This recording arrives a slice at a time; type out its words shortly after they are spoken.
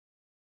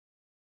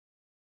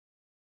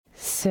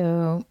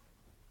So,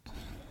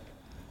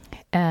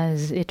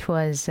 as it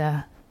was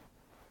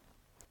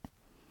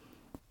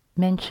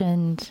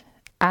mentioned,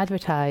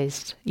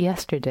 advertised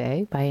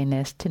yesterday by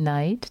Ines,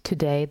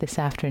 today, this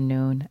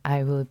afternoon,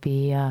 I will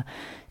be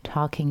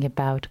talking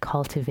about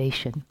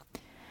cultivation,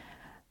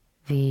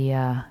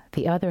 the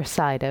other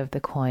side of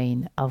the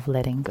coin of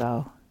letting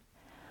go.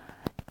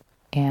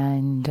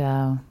 And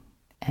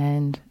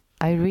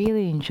I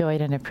really enjoyed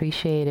and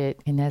appreciated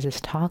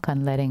Inez's talk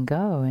on letting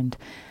go, and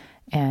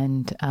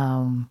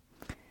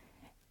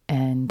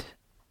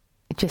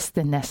just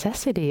the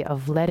necessity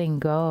of letting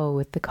go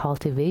with the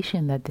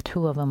cultivation, that the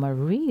two of them are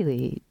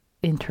really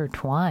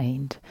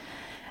intertwined.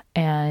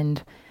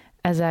 And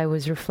as I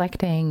was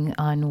reflecting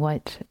on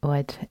what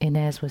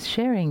Inez was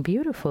sharing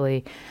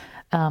beautifully,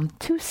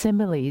 two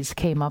similes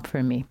came up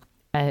for me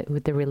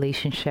with the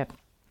relationship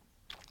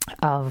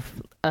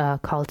of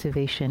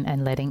cultivation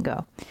and letting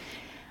go.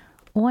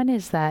 One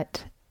is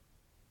that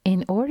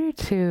in order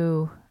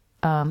to,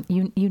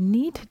 you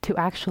need to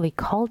actually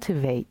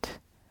cultivate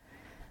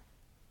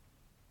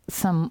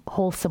some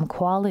wholesome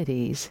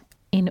qualities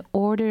in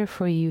order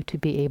for you to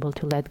be able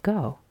to let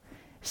go.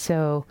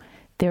 So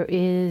there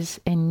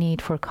is a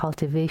need for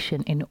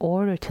cultivation in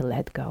order to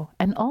let go.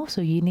 And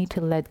also you need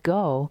to let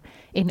go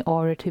in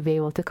order to be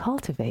able to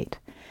cultivate.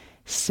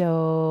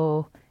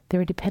 So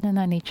they're dependent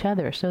on each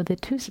other. So the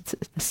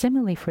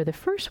simile for the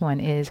first one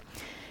is,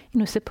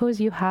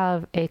 suppose you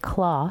have a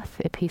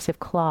piece of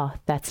cloth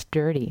that's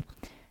dirty,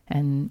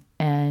 and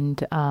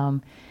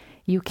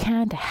you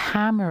can't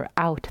hammer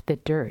out the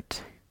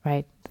dirt,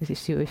 right?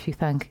 If you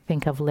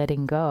think of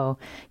letting go,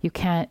 you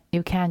can't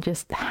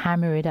just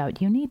hammer it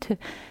out. You need to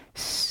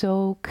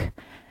soak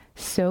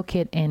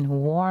it in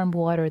warm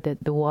water,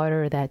 the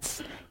water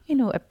that's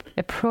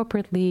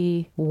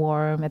appropriately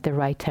warm at the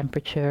right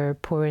temperature.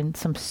 Pour in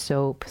some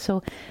soap.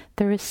 So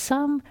there is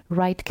some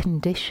right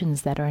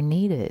conditions that are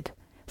needed,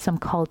 some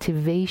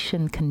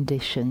cultivation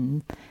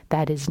condition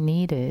that is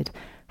needed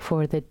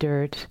for the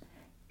dirt,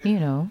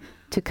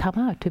 to come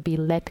out, to be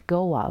let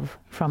go of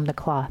from the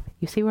cloth.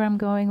 You see where I'm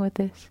going with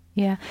this?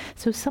 Yeah.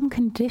 So some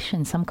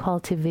condition, some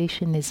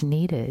cultivation is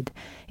needed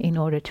in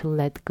order to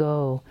let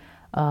go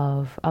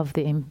of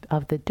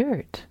the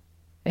dirt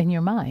in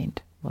your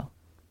mind. Well,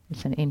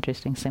 it's an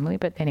interesting simile,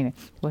 but anyway,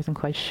 wasn't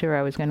quite sure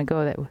I was going to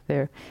go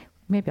there.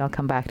 Maybe I'll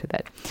come back to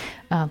that.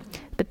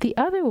 But the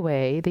other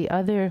way,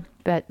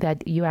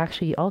 that you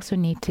actually also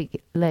need to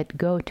let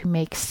go to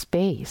make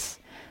space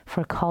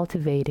for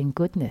cultivating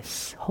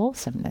goodness,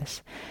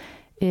 wholesomeness,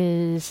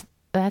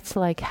 that's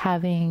like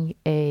having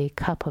a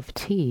cup of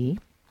tea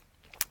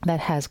that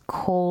has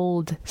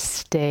cold,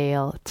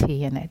 stale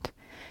tea in it.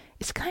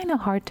 It's kind of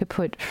hard to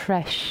put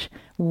fresh,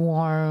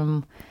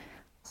 warm,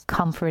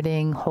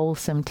 comforting,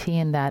 wholesome tea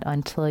in that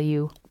until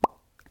you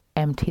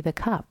empty the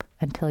cup,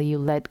 until you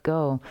let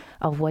go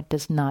of what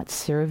does not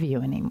serve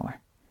you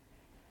anymore,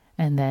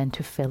 and then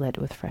to fill it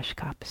with fresh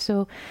cup.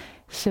 So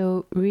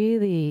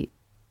really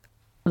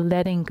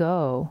letting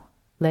go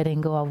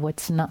of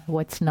what's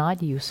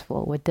not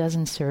useful, what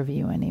doesn't serve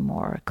you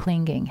anymore,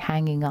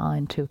 hanging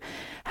on to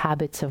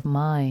habits of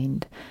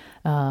mind,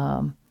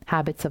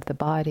 habits of the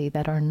body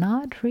that are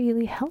not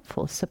really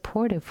helpful,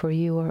 supportive for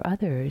you or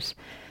others,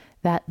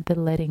 that the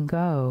letting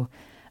go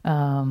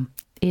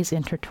is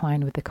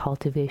intertwined with the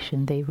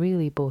cultivation. They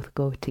really both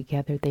go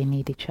together. They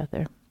need each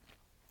other.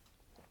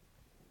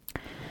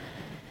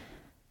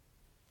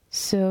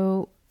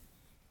 So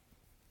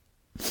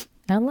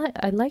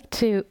I'd like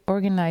to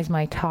organize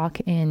my talk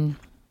in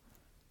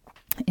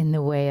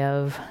the way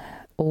of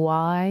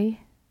why,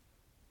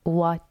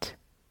 what,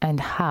 and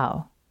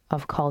how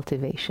of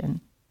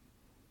cultivation.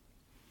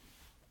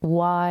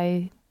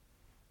 Why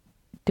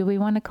do we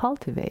want to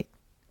cultivate?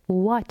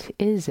 What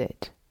is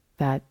it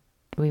that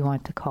we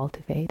want to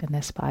cultivate and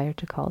aspire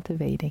to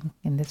cultivating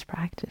in this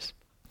practice?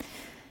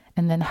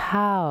 And then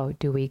how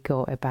do we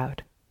go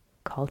about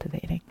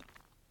cultivating?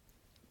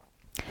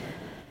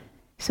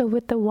 So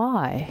with the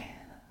why,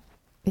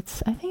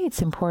 I think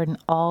it's important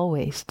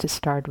always to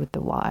start with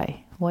the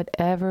why.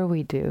 Whatever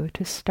we do,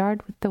 to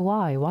start with the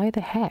why. Why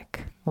the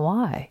heck?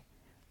 Why?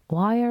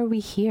 Why are we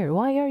here?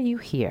 Why are you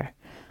here?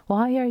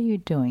 Why are you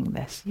doing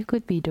this? You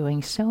could be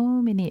doing so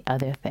many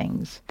other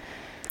things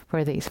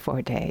for these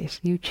 4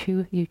 days. You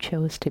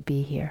chose to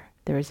be here.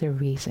 There is a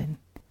reason.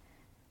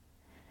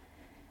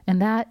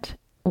 And that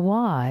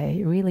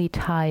why really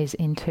ties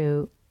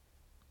into,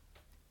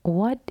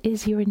 what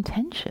is your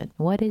intention?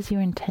 What is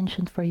your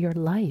intention for your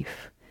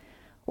life?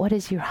 What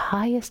is your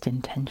highest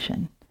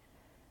intention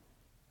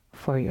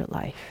for your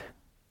life?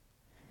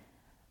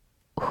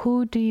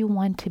 Who do you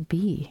want to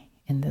be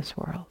in this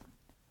world?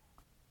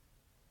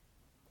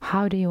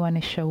 How do you want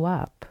to show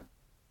up?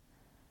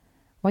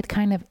 What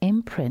kind of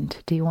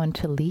imprint do you want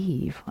to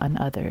leave on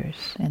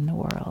others in the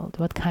world?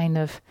 What kind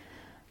of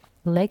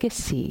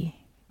legacy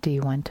do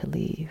you want to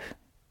leave?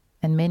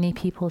 And many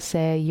people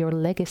say your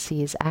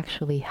legacy is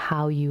actually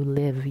how you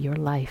live. Your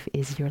life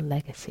is your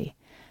legacy,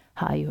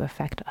 how you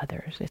affect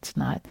others. It's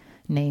not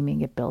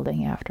naming a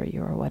building after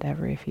you or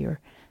whatever, if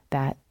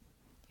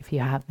if you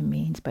have the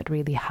means, but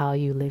really how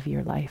you live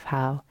your life,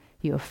 how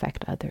you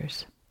affect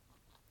others.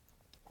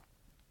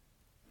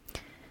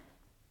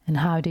 And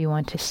how do you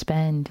want to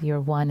spend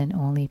your one and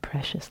only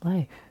precious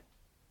life?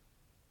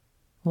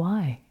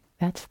 Why?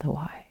 That's the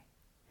why.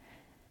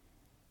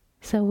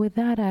 So with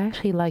that, I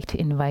actually like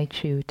to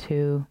invite you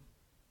to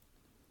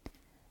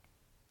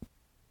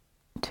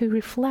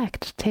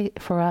reflect,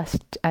 for us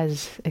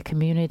as a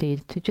community,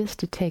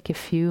 to take a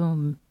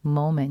few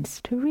moments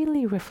to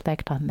really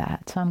reflect on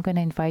that. So I'm going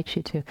to invite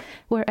you to,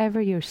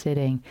 wherever you're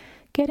sitting,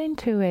 get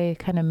into a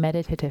kind of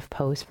meditative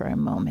pose for a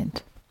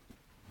moment.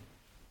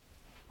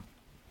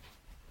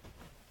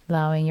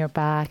 Allowing your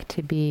back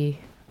to be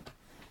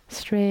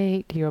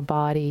straight, your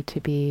body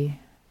to be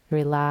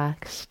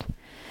relaxed.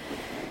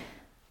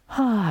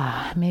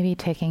 Maybe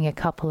taking a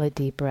couple of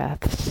deep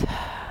breaths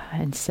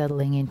and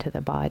settling into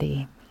the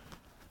body.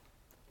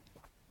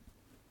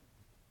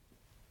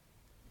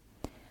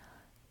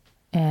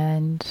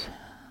 And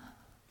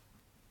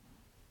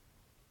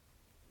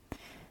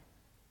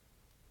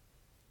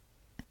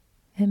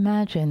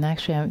imagine,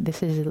 actually,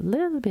 this is a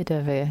little bit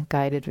of a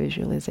guided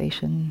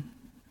visualization,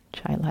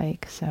 which I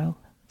like. So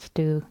let's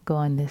go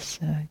on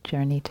this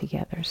journey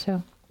together.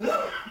 So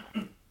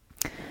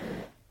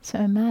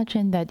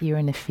imagine that you're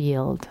in a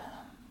field.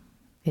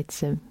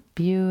 It's a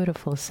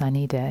beautiful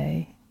sunny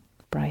day,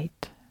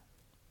 bright.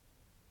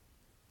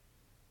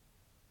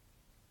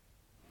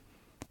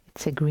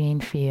 It's a green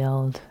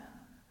field.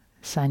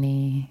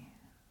 Sunny.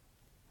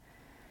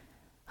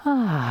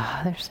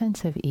 There's a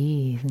sense of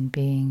ease in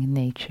being in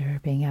nature,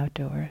 being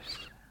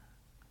outdoors.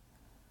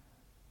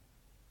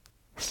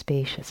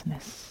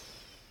 Spaciousness.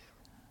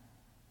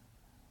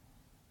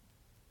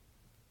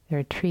 There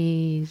are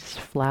trees,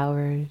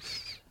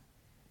 flowers.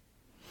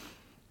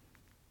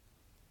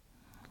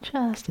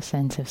 Just a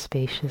sense of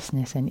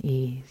spaciousness and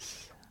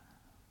ease.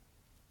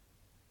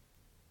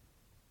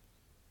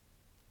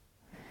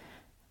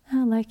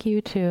 I'd like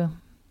you to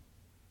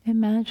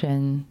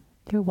imagine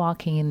you're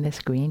walking in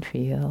this green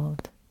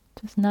field,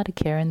 just not a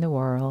care in the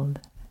world,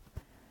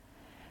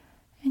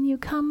 and you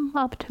come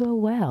up to a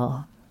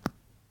well.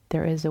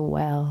 There is a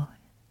well.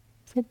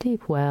 It's a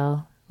deep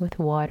well with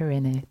water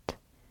in it.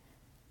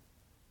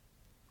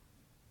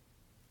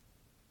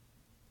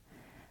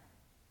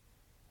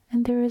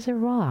 And there is a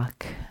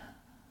rock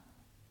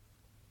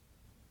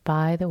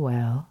by the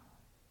well.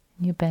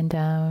 You bend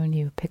down,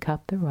 you pick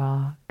up the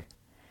rock,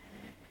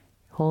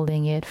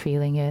 holding it,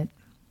 feeling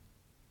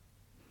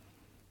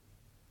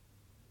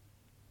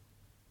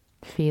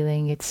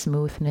its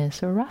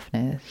smoothness or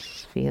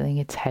roughness, feeling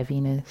its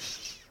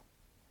heaviness,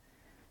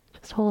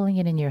 just holding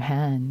it in your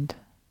hand.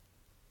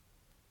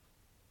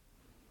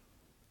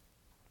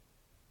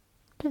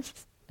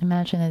 Just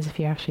imagine as if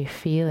you're actually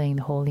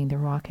holding the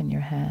rock in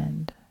your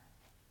hand.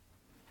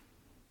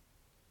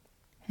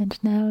 And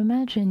now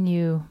imagine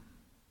you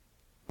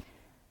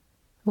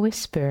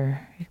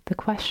whisper the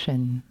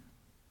question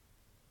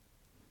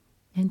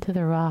into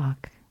the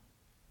rock.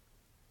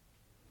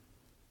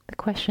 The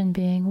question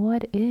being,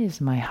 what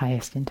is my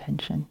highest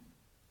intention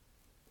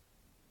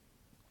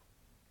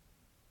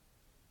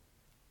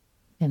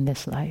in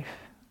this life?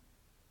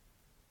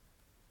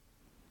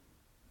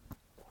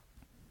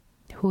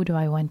 Who do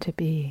I want to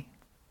be?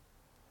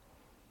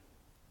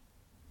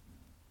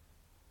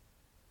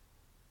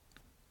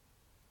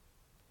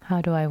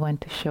 How do I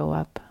want to show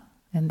up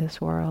in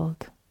this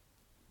world?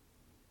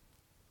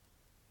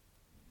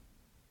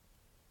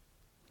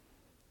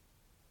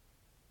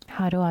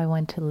 How do I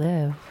want to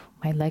live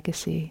my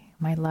legacy,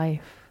 my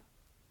life,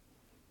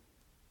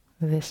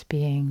 this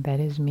being that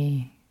is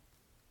me?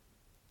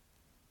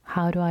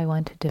 How do I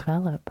want to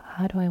develop?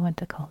 How do I want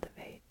to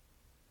cultivate?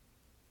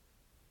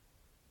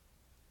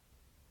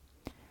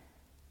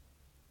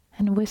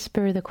 And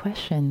whisper the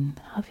question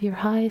of your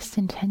highest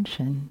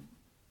intention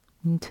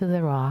into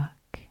the rock.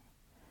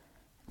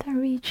 Then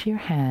reach your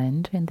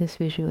hand in this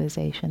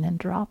visualization and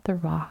drop the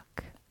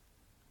rock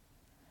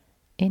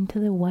into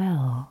the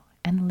well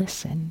and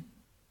listen.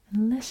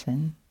 And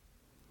listen.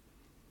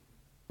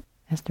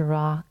 As the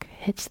rock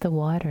hits the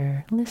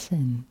water,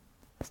 listen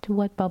as to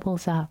what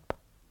bubbles up,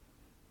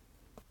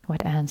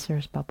 what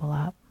answers bubble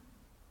up.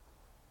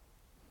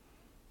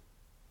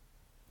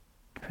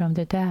 From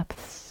the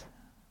depths.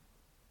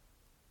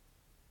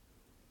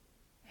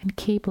 And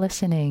keep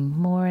listening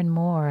more and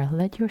more.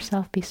 Let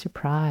yourself be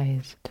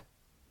surprised.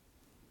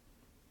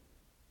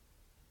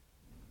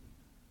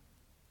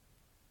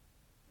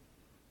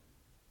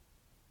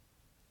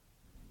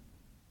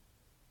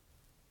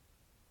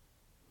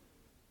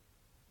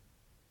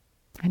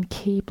 And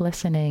keep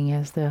listening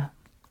as the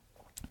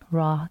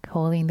rock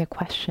holding the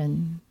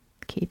question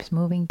keeps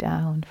moving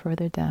down,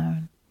 further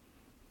down.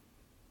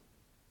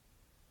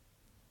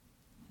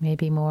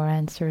 Maybe more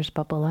answers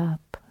bubble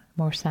up,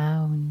 more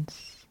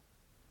sounds.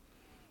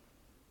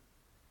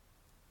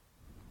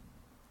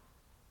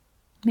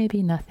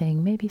 Maybe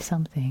nothing, maybe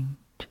something.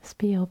 Just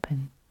be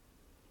open.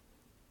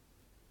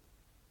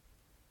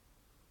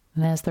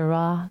 And as the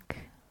rock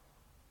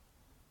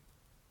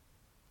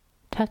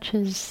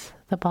touches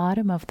the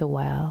bottom of the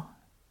well,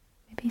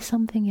 maybe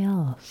something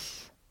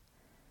else,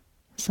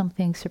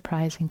 something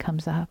surprising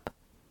comes up.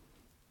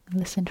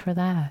 Listen for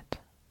that.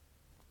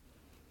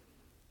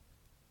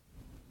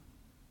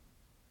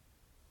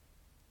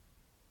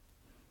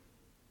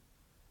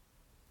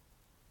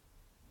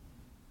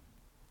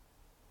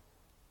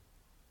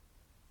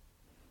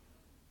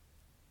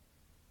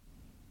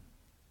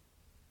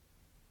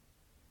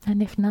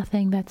 And if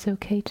nothing, that's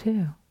okay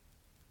too.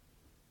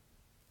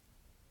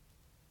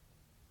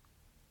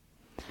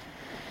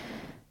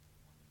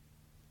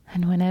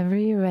 And whenever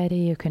you're ready,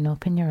 you can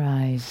open your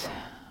eyes.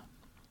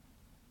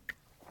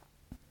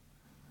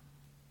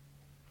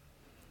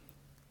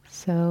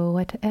 So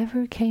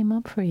whatever came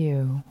up for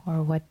you,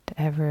 or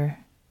whatever,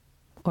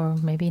 or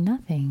maybe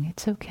nothing,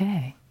 it's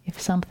okay. If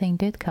something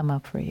did come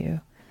up for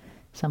you,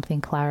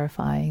 something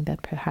clarifying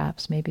that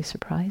perhaps maybe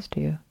surprised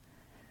you,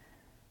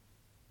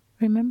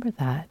 remember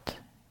that.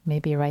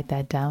 Maybe write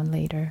that down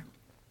later.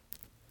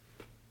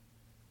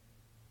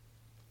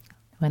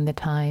 When the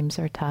times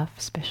are tough,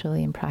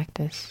 especially in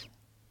practice,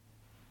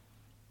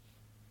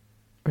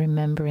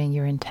 remembering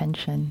your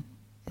intention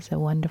is a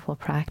wonderful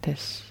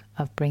practice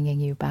of bringing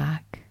you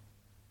back,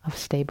 of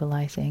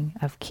stabilizing,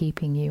 of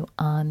keeping you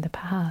on the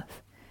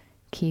path,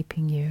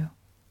 keeping you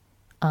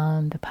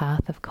on the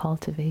path of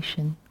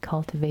cultivation,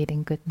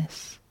 cultivating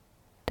goodness,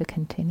 to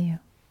continue,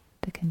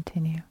 to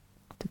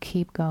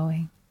keep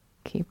going,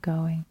 keep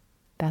going.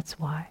 That's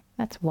why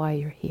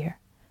you're here.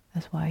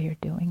 That's why you're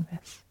doing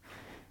this.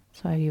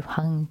 That's why you've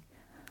hung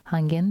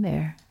in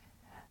there.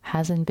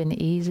 Hasn't been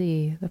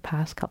easy the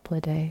past couple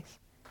of days.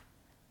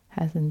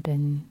 Hasn't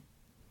been,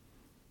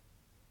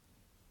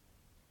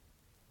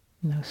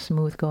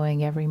 smooth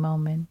going every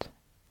moment.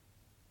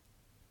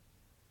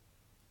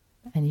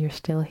 And you're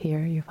still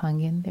here. You've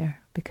hung in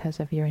there because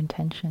of your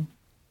intention.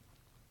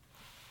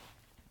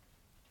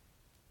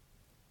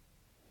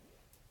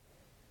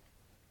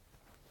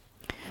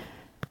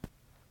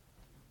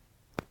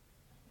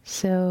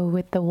 So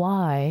with the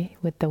why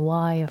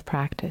of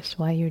practice,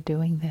 why you're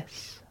doing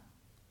this,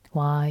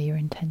 why your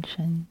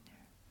intention,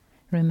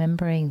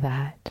 remembering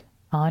that,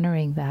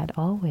 honoring that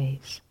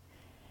always.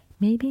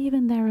 Maybe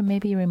even there,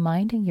 maybe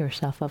reminding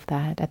yourself of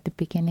that at the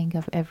beginning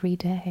of every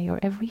day or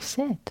every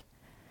sit.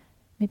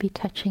 Maybe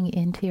touching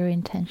into your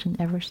intention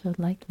ever so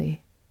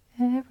lightly,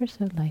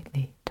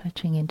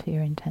 touching into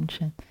your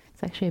intention.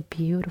 It's actually a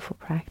beautiful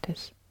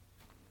practice.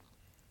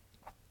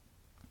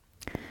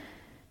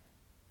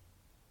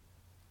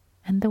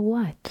 And the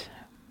what?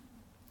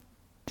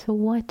 So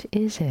what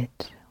is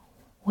it?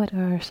 What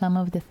are some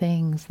of the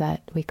things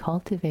that we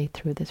cultivate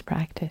through this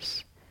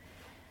practice?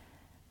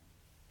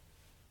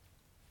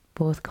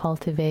 Both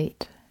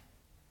cultivate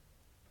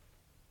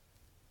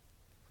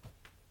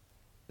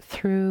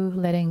through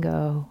letting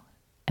go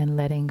and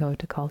letting go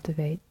to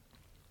cultivate.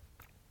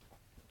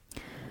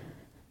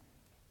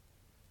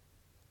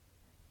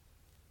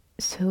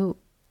 So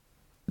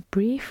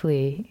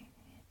briefly,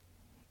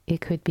 it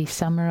could be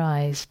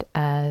summarized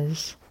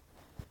as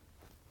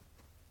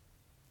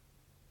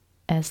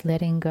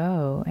letting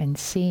go and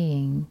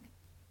seeing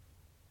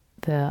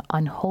the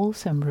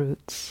unwholesome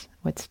roots,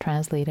 what's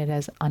translated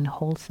as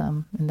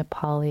unwholesome in the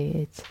Pali,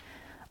 it's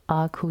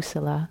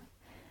akusala,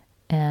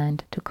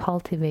 and to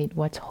cultivate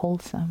what's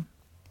wholesome.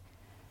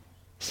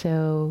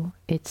 So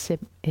it's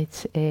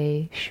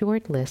a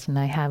short list, and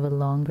I have a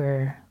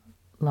longer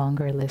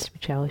list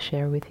which I will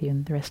share with you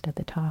in the rest of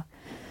the talk.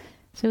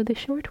 So the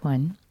short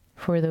one,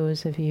 for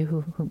those of you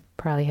who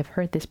probably have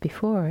heard this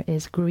before,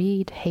 is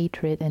greed,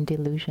 hatred, and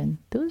delusion.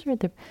 Those are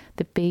the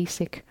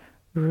basic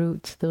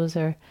roots. Those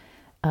are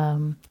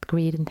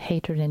greed and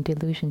hatred and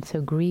delusion.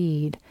 So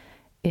greed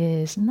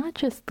is not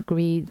just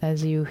greed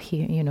as you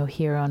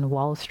hear on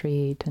Wall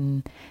Street,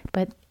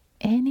 but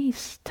any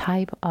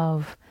type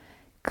of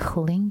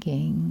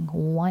clinging,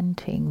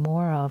 wanting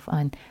more of,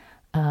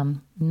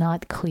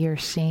 not clear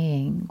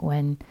seeing,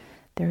 when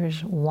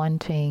there's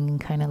wanting,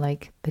 kind of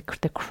like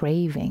the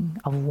craving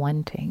of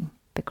wanting,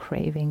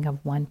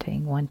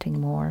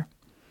 wanting more.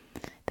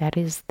 That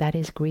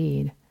is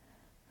greed.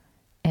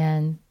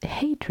 And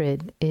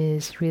hatred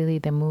is really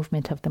the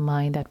movement of the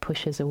mind that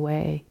pushes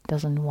away,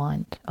 doesn't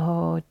want.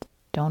 Oh,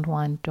 don't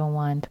want.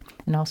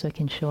 And also it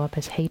can show up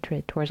as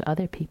hatred towards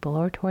other people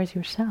or towards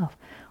yourself,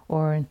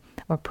 or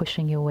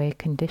pushing away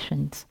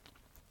conditions.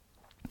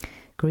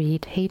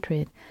 Greed,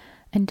 hatred,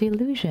 and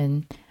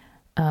delusion.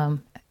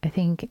 I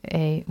think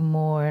a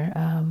more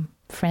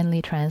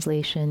friendly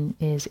translation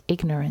is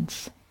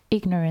ignorance.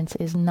 Ignorance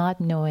is not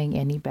knowing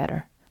any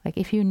better. Like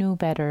if you knew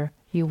better,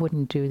 you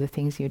wouldn't do the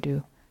things you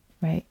do,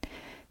 right?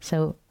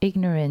 So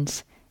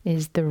ignorance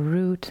is the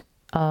root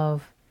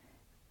of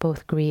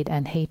both greed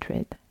and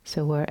hatred.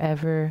 So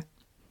wherever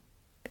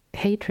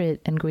hatred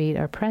and greed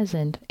are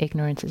present,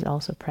 ignorance is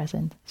also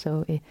present.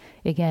 So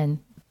again,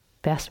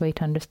 best way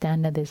to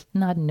understand that is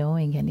not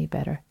knowing any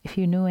better. If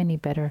you knew any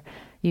better,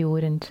 you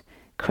wouldn't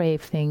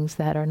crave things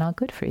that are not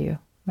good for you,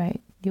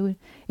 right? You would,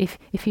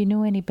 if you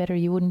knew any better,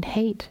 you wouldn't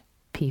hate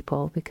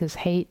people, because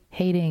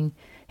hatred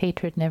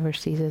never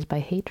ceases by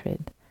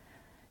hatred.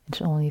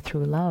 It's only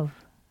through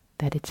love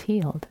that it's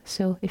healed.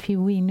 So if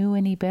we knew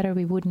any better,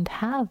 we wouldn't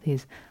have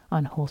these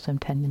unwholesome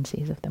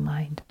tendencies of the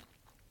mind.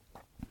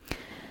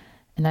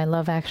 And I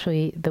love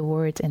actually the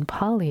words in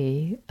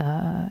Pali,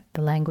 the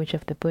language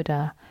of the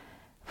Buddha,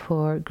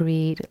 for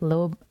greed,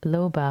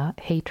 lobha,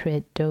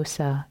 hatred,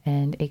 dosa,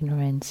 and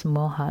ignorance,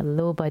 moha.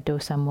 Lobha,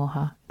 dosa,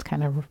 moha. It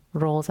kind of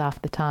rolls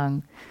off the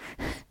tongue.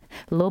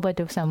 Lobha,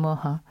 dosa,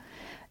 moha.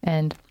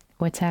 And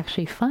what's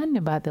actually fun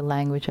about the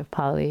language of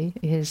Pali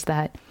is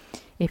that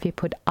if you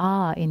put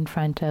a in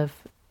front of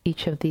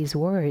each of these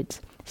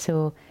words,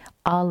 so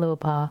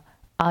alobha,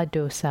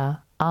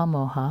 adosa,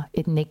 amoha,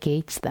 it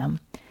negates them.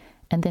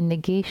 And the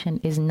negation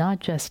is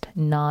not just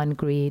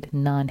non-greed,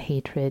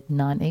 non-hatred,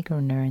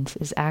 non-ignorance.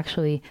 Is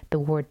actually, the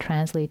word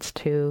translates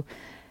to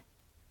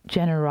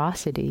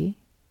generosity.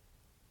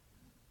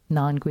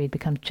 Non-greed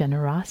becomes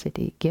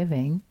generosity,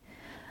 giving.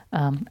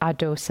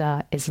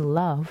 Adosa is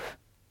love,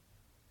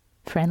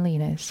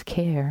 friendliness,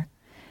 care.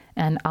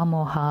 And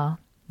amoha,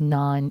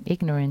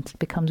 non-ignorance,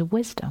 becomes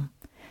wisdom.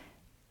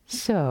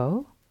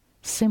 So,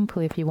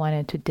 simply, if you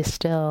wanted to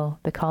distill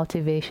the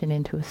cultivation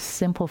into a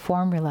simple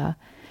formula,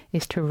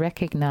 is to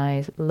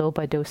recognize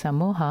lobha, dosa,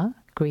 moha,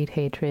 greed,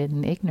 hatred,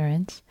 and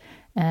ignorance,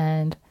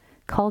 and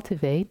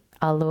cultivate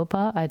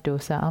alobha,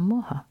 adosa,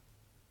 amoha,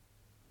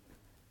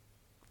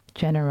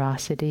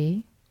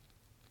 generosity,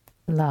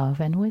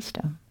 love, and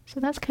wisdom. So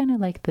that's kind of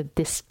like the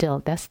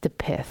distilled, that's the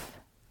pith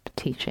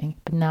teaching.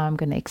 But now I'm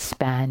going to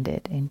expand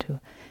it into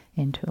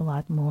a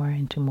lot more,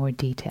 into more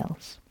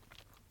details.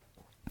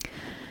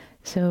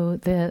 So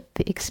the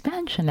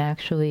expansion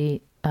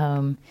actually,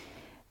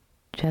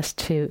 just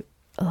to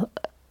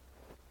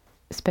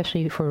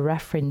especially for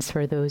reference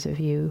for those of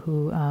you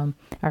who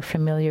are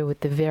familiar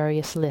with the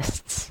various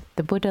lists.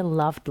 The Buddha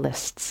loved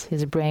lists.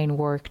 His brain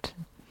worked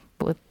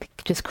with,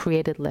 just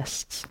created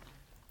lists.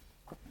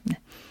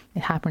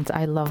 It happens,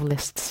 I love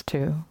lists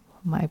too.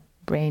 My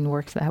brain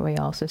works that way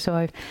also.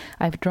 So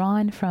I've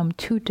drawn from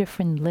two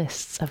different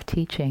lists of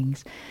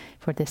teachings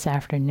for this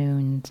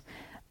afternoon's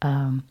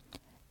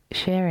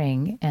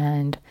sharing,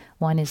 and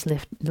one is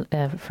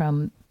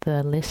from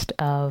the list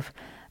of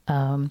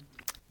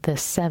the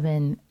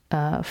seven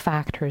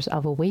factors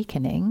of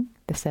awakening,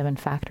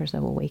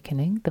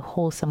 the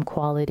wholesome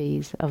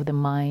qualities of the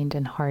mind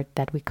and heart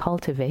that we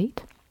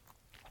cultivate.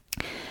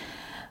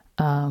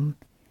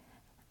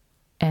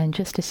 And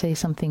just to say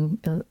something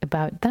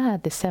about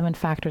that, the 7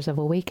 factors of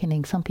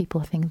awakening, some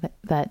people think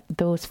that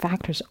those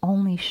factors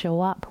only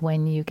show up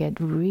when you get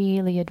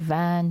really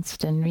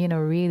advanced and,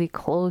 really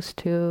close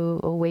to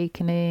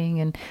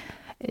awakening. And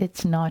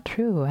it's not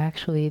true.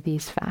 Actually,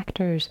 these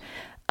factors,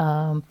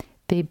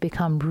 they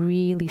become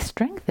really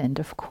strengthened,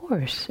 of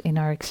course, in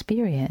our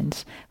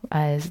experience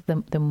as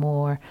the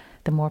more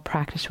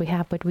practice we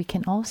have. But we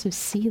can also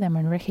see them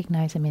and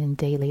recognize them in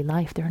daily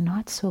life. They're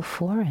not so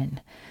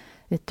foreign.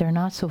 They're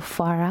not so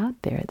far out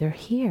there. They're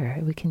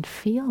here. We can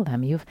feel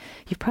them. You've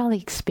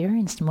probably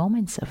experienced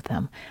moments of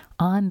them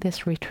on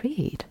this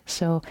retreat.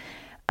 So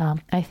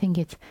I think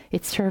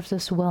it serves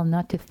us well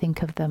not to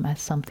think of them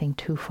as something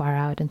too far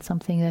out and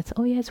something that's,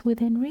 it's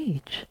within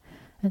reach.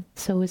 And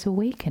so is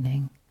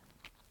awakening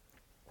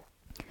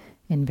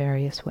in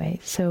various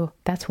ways. So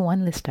that's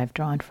one list I've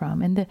drawn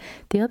from. And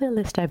the other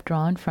list I've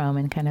drawn from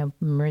and kind of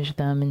merged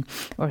them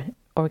or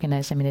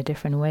organize them in a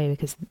different way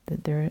because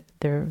they're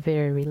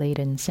very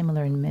related and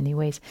similar in many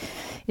ways,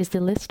 is the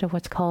list of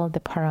what's called the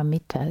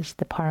paramitas,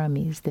 the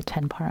paramis, the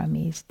 10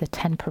 paramis, the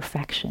 10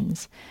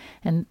 perfections.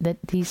 And that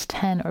these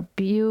 10 are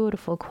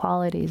beautiful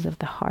qualities of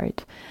the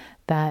heart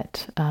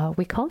that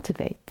we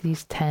cultivate.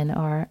 These 10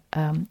 are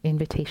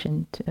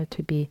invitation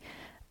to be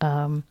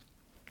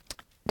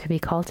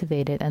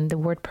cultivated. And the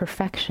word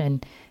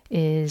perfection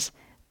is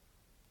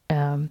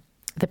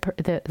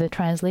the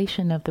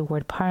translation of the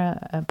word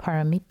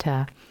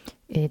paramita.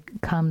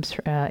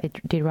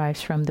 It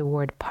derives from the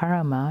word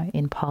parama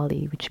in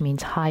Pali, which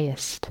means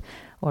highest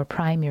or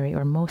primary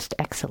or most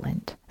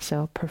excellent.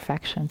 So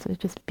perfection. So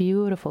it's just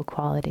beautiful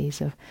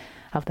qualities of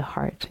the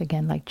heart.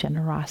 Again, like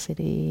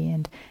generosity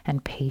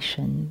and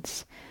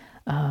patience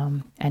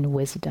and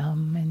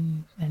wisdom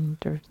and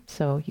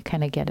so you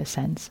kind of get a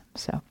sense.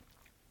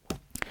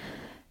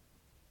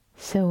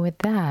 So with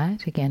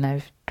that, again,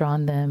 I've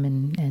drawn them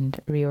and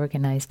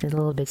reorganized it a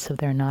little bit so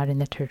they're not in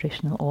the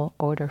traditional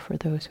order for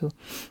those who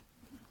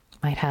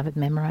might have it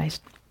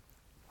memorized.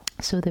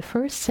 So the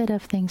first set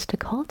of things to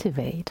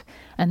cultivate,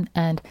 and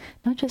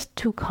not just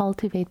to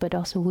cultivate, but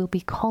also will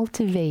be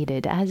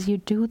cultivated as you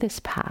do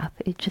this path.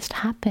 It just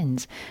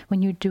happens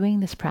when you're doing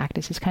this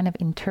practice. It's kind of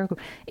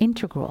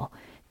integral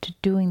to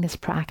doing this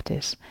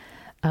practice,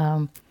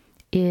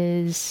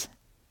 is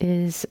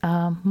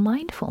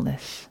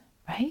mindfulness,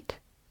 right?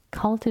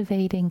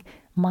 Cultivating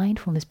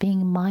mindfulness,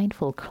 being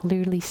mindful,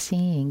 clearly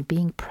seeing,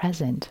 being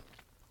present,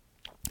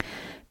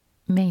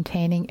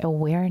 maintaining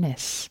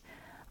awareness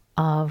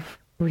of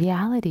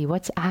reality,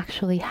 what's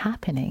actually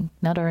happening,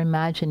 not our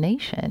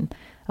imagination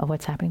of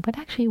what's happening, but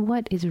actually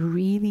what is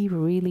really,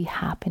 really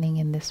happening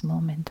in this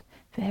moment.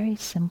 Very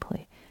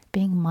simply,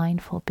 being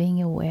mindful,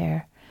 being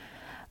aware,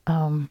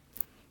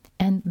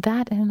 And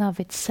that in and of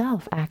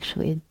itself,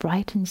 actually, it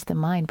brightens the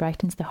mind,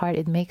 brightens the heart.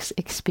 It makes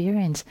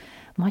experience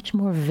much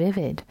more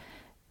vivid.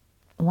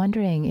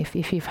 Wondering if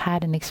you've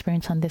had an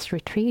experience on this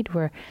retreat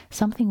where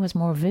something was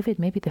more vivid,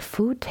 maybe the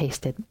food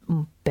tasted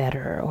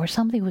better, or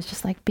something was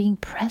just like being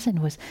present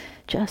was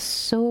just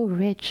so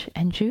rich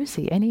and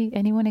juicy.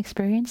 Anyone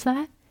experience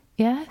that?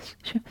 Yes?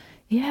 Sure.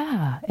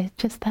 Yeah, it's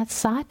just that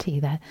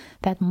sati,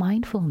 that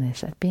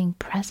mindfulness, that being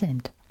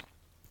present.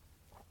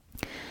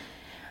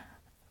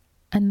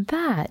 And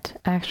that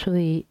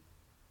actually,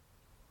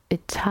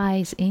 it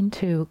ties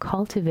into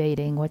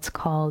cultivating what's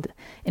called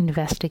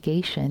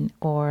investigation,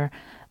 or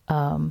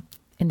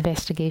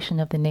investigation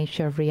of the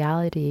nature of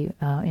reality.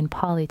 In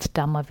Pali, it's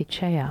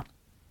Dhammavicaya,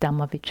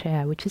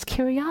 which is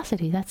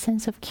curiosity, that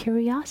sense of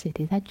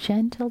curiosity, that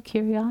gentle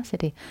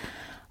curiosity.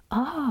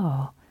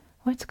 Oh,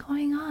 what's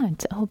going on?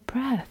 Oh,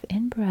 breath,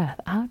 in-breath,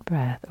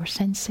 out-breath, or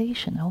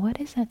sensation. Oh, what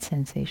is that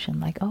sensation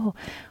like? Oh,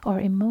 or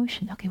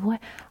emotion. Okay,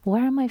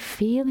 where am I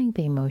feeling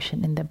the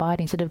emotion in the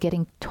body? Instead of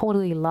getting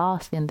totally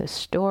lost in the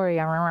story,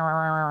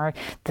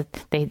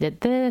 they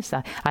did this,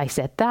 I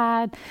said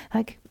that,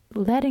 like,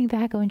 letting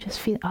that go and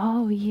just feel,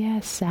 oh yeah,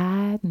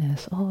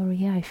 sadness. Oh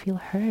yeah, I feel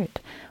hurt.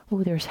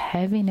 Oh, there's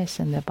heaviness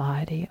in the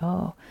body.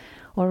 Oh,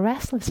 or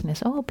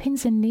restlessness. Oh,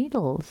 pins and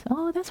needles.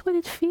 Oh, that's what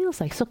it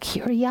feels like. So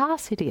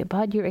curiosity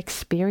about your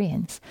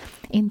experience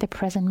in the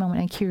present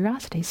moment. And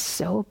curiosity is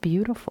so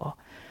beautiful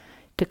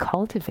to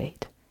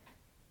cultivate.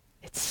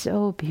 It's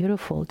so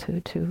beautiful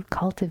to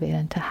cultivate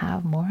and to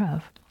have more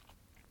of.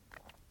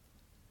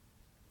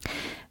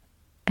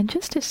 And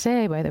just to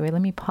say, by the way,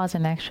 let me pause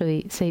and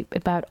actually say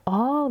about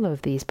all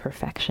of these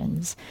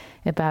perfections,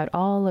 about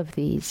all of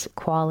these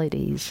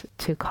qualities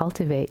to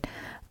cultivate.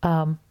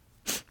 I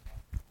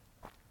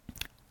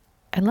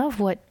love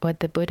what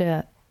the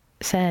Buddha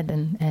said,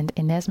 and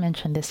Inez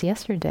mentioned this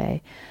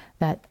yesterday,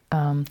 that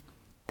the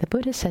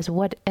Buddha says,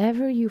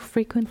 whatever you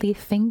frequently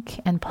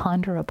think and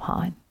ponder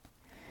upon,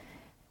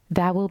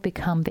 that will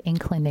become the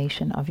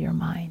inclination of your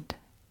mind.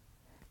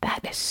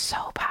 That is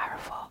so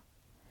powerful.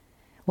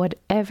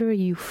 Whatever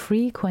you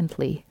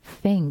frequently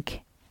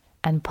think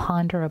and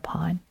ponder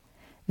upon,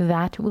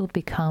 that will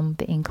become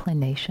the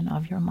inclination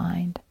of your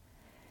mind.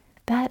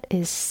 That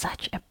is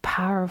such a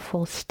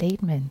powerful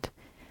statement.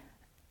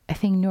 I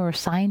think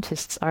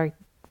neuroscientists are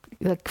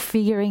like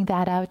figuring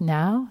that out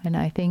now, and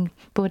I think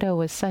Buddha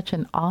was such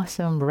an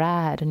awesome,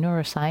 rad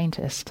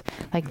neuroscientist.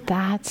 Like,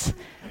 that's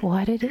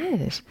what it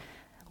is.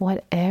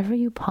 Whatever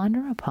you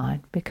ponder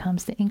upon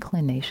becomes the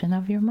inclination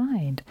of your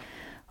mind.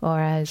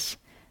 Or as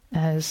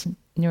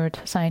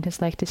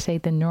neuroscientists like to say,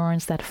 the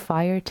neurons that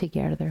fire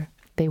together,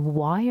 they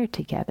wire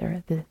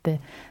together.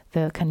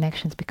 The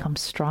connections become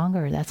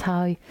stronger. That's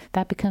how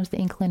that becomes the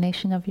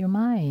inclination of your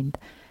mind.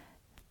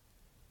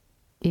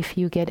 If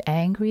you get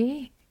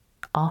angry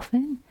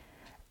often,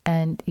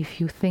 and if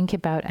you think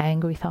about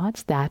angry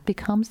thoughts, that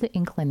becomes the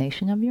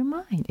inclination of your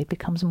mind. It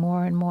becomes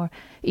more and more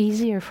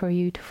easier for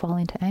you to fall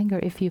into anger.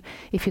 If you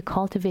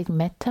cultivate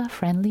metta,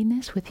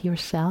 friendliness with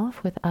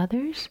yourself, with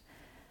others,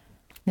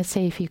 let's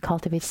say if you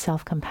cultivate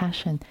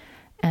self-compassion,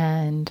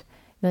 and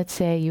let's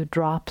say you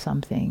drop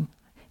something,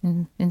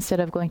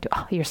 instead of going to,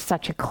 oh, you're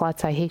such a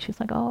klutz, I hate you,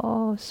 it's like,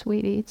 oh,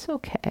 sweetie, it's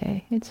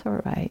okay. It's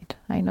all right.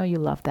 I know you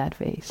love that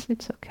vase.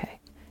 It's okay.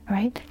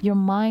 Right? Your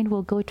mind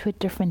will go to a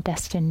different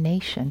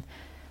destination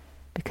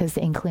because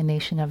the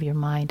inclination of your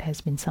mind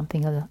has been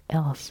something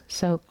else.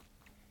 So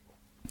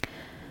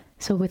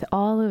with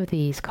all of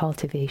these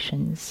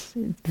cultivations,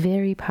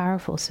 very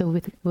powerful. So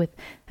with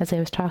as I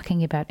was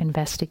talking about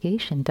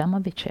investigation,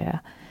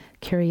 Dhammavicaya,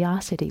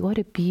 curiosity, what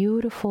a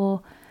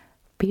beautiful,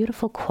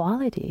 beautiful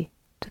quality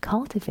to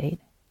cultivate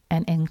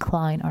and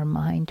incline our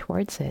mind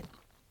towards it.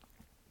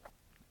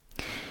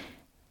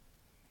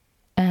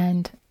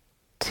 And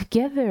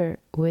together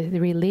with,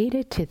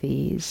 related to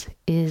these,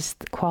 is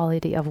the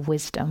quality of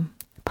wisdom,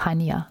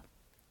 panya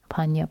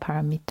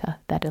paramita,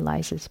 that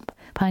elises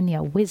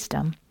panya,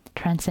 wisdom,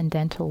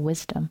 transcendental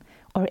wisdom,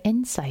 or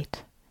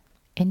insight,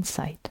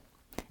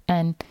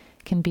 and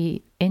can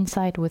be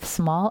insight with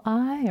small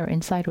I or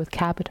insight with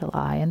capital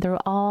I, and they're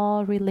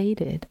all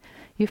related.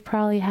 You've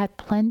probably had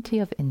plenty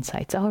of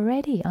insights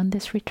already on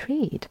this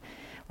retreat.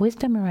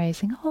 Wisdom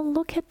arising, oh,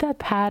 look at that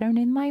pattern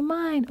in my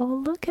mind. Oh,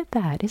 look at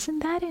that.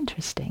 Isn't that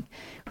interesting?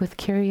 With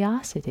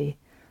curiosity.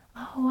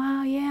 Oh,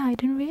 wow, yeah, I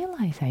didn't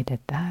realize I did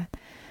that.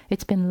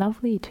 It's been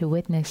lovely to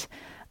witness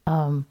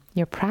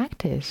your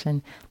practice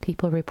and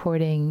people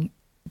reporting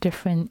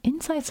different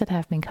insights that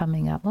have been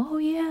coming up. Oh,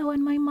 yeah,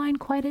 when my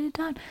mind quieted it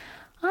down,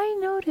 I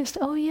noticed,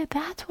 oh, yeah,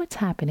 that's what's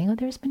happening. Oh,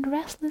 there's been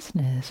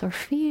restlessness or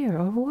fear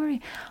or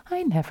worry.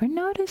 I never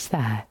noticed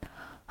that.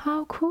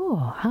 How cool.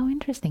 How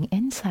interesting.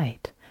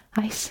 Insight.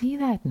 I see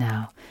that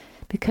now,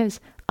 because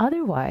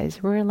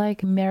otherwise we're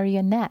like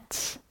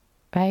marionettes,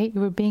 right?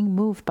 We're being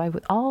moved by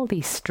with all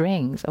these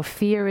strings of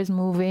fear is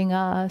moving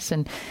us,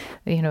 and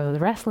the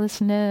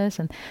restlessness,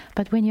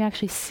 but when you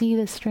actually see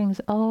the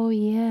strings, oh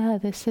yeah,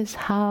 this is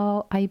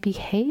how I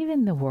behave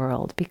in the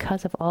world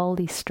because of all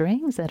these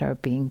strings that are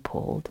being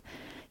pulled.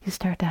 you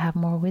start to have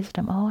more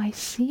wisdom. Oh, I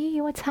see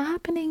what's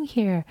happening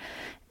here.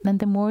 And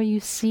the more you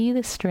see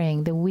the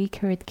string, the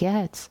weaker it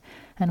gets.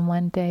 And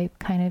one day it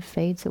kind of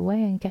fades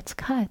away and gets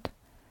cut.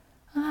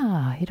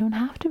 Ah, you don't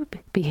have to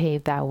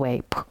behave that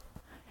way,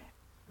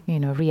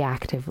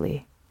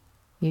 reactively.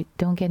 You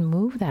don't get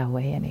moved that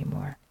way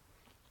anymore.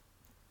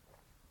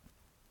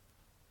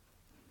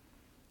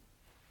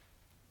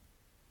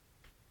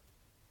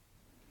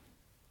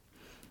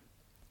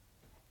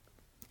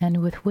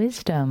 And with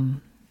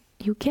wisdom,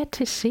 you get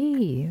to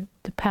see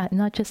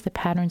not just the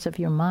patterns of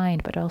your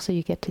mind, but also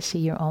you get to see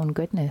your own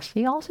goodness.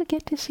 You also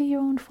get to see your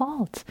own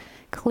faults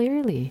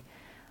clearly,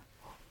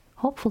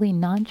 hopefully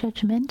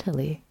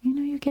non-judgmentally.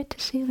 You get to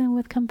see them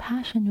with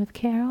compassion, with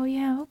care. Oh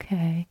yeah,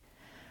 okay.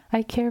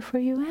 I care for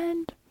you,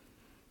 and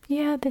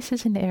yeah, this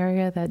is an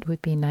area that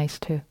would be nice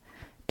to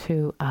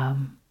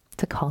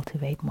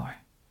cultivate more.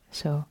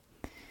 So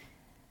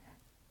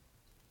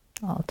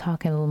I'll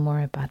talk a little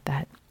more about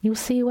that. You'll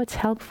see what's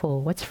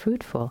helpful, what's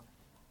fruitful,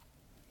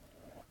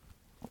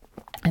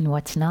 and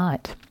what's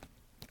not.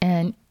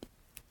 And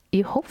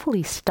you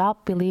hopefully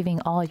stop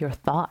believing all your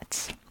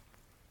thoughts.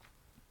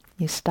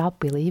 You stop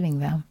believing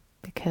them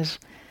because,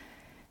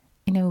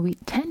 we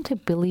tend to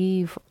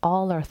believe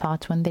all our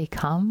thoughts when they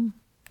come,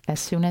 as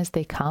soon as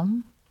they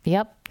come.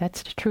 Yep,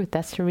 that's the truth.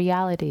 That's the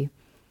reality.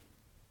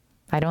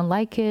 I don't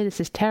like it. This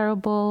is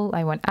terrible.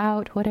 I want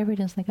out. Whatever it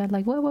is. Like, I'm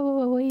like,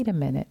 wait a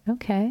minute.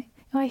 Okay.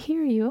 Oh, I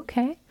hear you.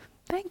 Okay.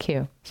 Thank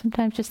you.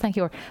 Sometimes just thank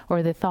you.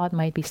 Or the thought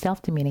might be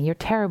self-demeaning. You're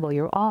terrible.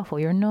 You're awful.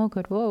 You're no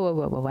good.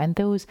 Whoa. And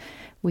those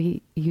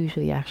we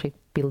usually actually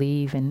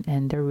believe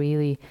and they're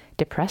really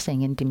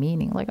depressing and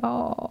demeaning. Like,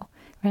 oh.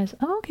 Whereas,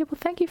 okay, well,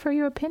 thank you for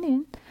your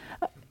opinion.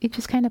 You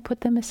just kind of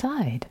put them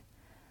aside.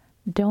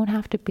 Don't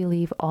have to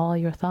believe all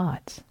your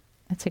thoughts.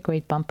 That's a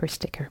great bumper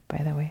sticker,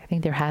 by the way. I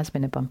think there has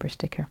been a bumper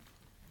sticker.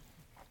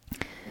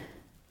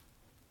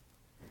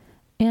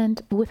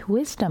 And with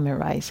wisdom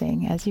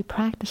arising, as you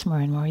practice more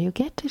and more, you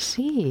get to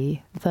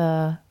see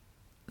the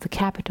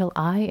capital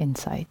I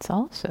insights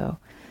also,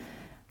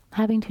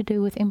 having to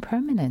do with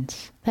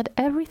impermanence, that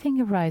everything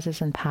arises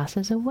and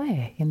passes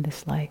away in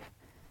this life.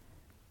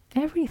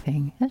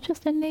 Everything. That's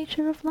just the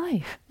nature of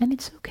life. And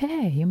it's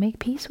okay. You make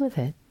peace with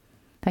it.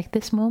 Like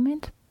this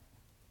moment,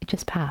 it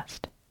just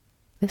passed.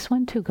 This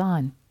one too,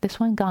 gone.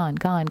 This one gone.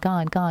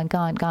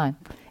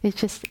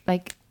 It's just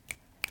like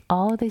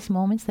all these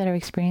moments that are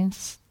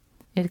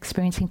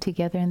experiencing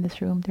together in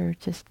this room,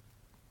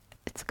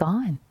 it's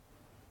gone.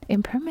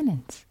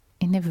 Impermanence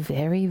in a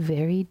very,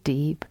 very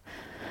deep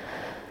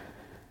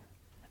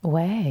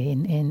way,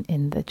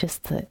 in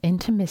the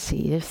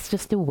intimacy. It's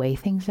just the way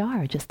things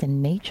are, just the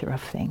nature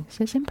of things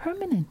is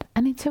impermanent.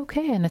 And it's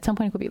okay. And at some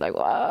point it could be like,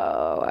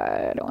 whoa,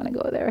 I don't want to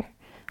go there.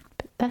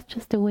 But that's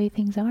just the way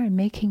things are.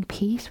 Making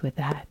peace with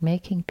that.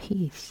 Making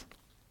peace.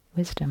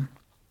 Wisdom.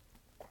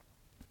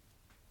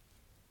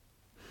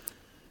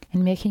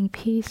 And making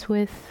peace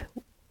with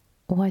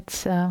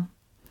what's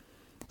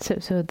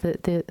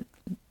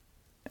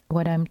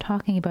what I'm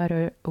talking about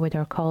are what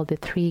are called the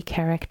three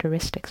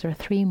characteristics or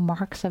three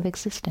marks of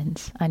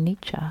existence.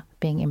 Anicca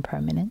being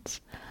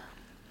impermanence.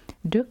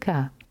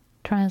 Dukkha,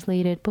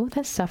 translated both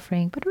as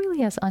suffering but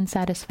really as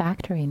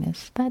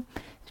unsatisfactoriness. That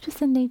it's just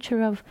the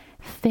nature of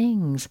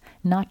things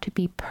not to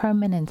be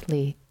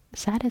permanently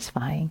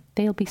satisfying.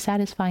 They'll be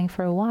satisfying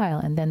for a while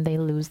and then they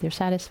lose their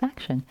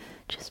satisfaction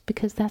just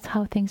because that's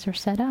how things are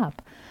set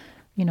up.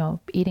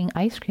 Eating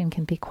ice cream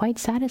can be quite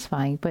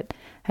satisfying, but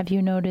have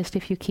you noticed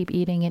if you keep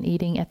eating and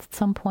eating, at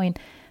some point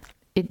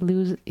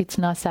it's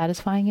not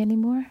satisfying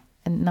anymore?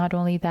 And not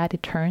only that,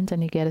 it turns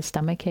and you get a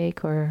stomach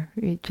ache, or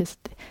it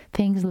just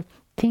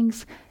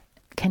things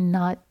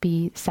cannot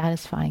be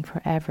satisfying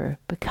forever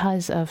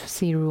because of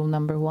rule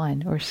number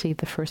 1, or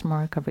the first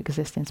mark of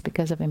existence,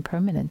 because of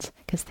impermanence,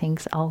 because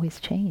things always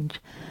change.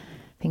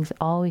 Things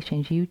always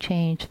change. You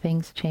change,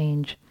 things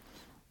change.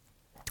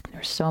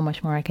 There's so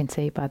much more I can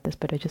say about this,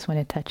 but I just want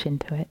to touch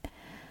into it.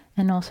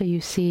 And also you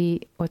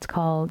see what's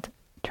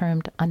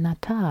termed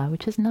anatta,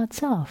 which is not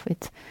self.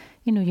 It's,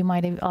 you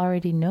might have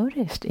already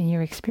noticed in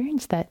your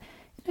experience that,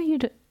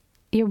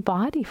 your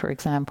body, for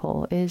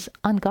example, is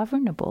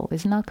ungovernable,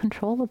 is not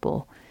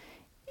controllable.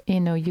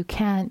 You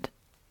can't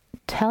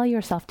tell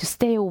yourself to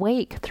stay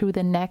awake through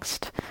the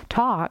next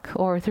talk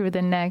or through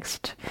the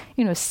next,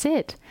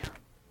 sit.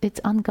 It's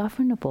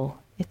ungovernable.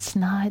 It's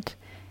not,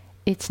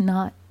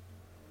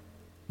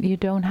 you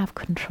don't have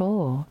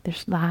control.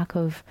 There's lack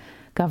of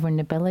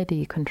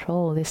governability,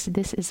 control. This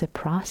is a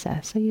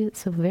process.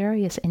 So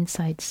various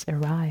insights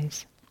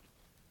arise.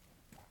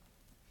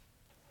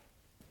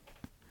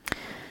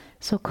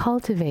 So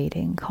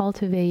cultivating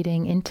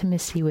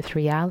intimacy with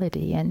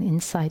reality and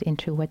insight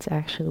into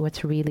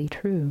what's really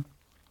true.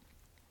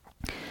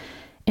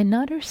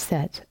 Another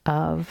set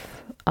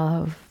of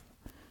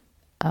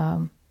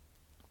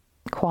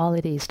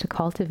qualities to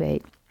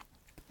cultivate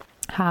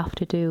have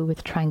to do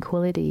with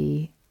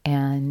tranquility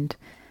and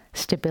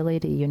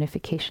stability,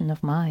 unification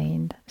of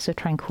mind. So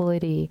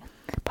tranquility,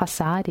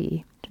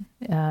 passaddhi,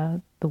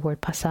 the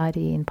word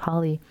passaddhi in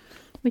Pali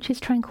which is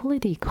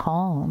tranquility,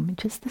 calm,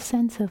 just the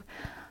sense of,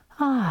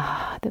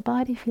 the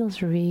body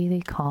feels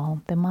really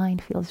calm, the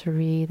mind feels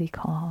really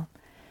calm.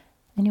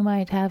 And you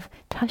might have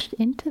touched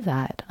into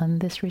that on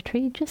this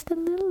retreat just a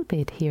little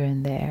bit here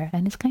and there.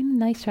 And it's kind of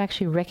nice to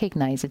actually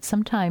recognize it.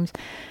 Sometimes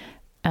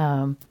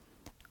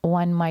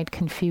one might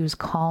confuse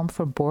calm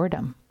for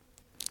boredom,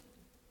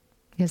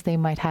 because they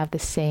might have the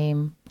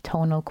same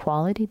tonal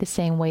quality, the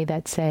same way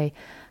that, say,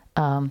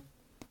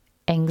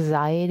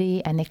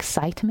 anxiety and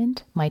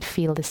excitement might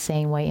feel the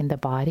same way in the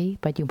body,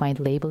 but you might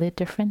label it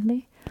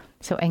differently.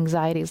 So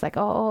anxiety is like,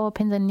 oh,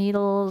 pins and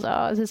needles,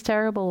 oh, this is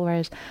terrible.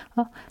 Whereas,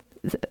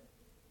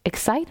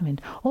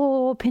 excitement,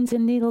 oh, pins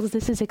and needles,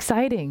 this is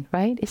exciting,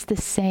 right? It's the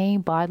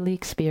same bodily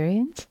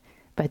experience,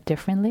 but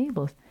different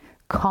labels.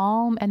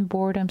 Calm and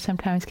boredom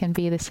sometimes can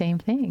be the same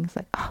thing. It's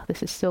like, oh,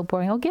 this is so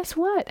boring. Oh, guess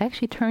what?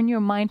 Actually turn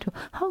your mind to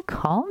how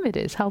calm it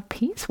is, how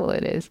peaceful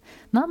it is.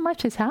 Not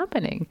much is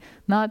happening.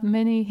 Not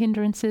many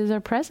hindrances are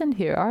present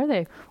here, are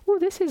they? Oh,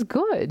 this is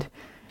good,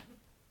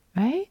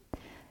 right?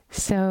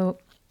 So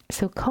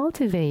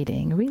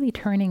cultivating, really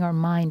turning our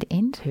mind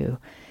into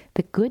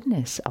the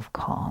goodness of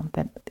calm,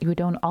 that you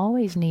don't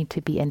always need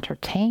to be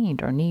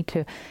entertained or need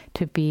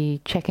to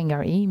be checking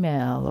our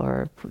email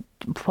or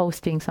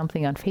posting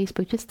something on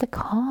Facebook. Just the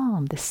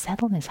calm, the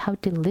settledness, how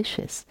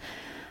delicious,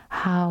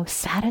 how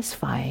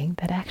satisfying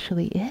that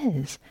actually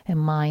is a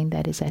mind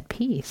that is at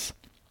peace.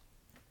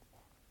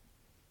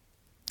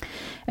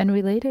 And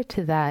related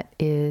to that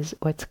is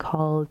what's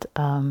called,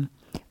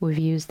 we've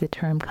used the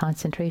term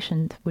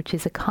concentration, which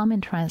is a common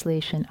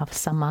translation of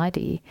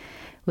samadhi,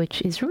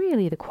 which is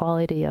really the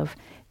quality of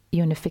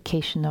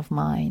unification of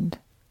mind,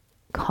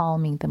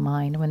 calming the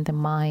mind, when the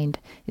mind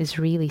is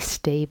really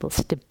stable,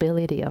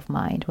 stability of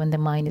mind, when the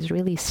mind is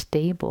really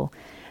stable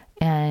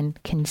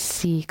and can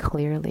see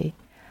clearly.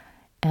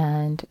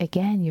 And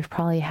again, you've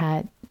probably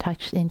had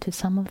touched into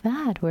some of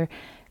that, where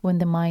when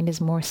the mind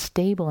is more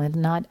stable and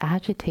not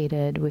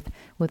agitated with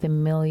a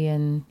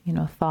million,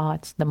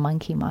 thoughts, the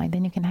monkey mind,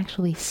 then you can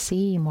actually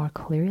see more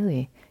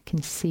clearly,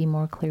 can see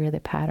more clearly the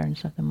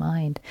patterns of the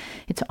mind.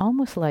 It's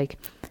almost like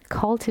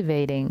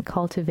cultivating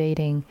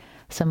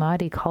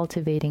samadhi,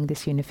 cultivating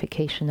this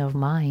unification of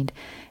mind.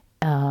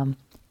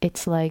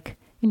 It's like,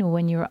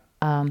 when you're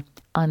on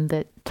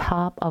the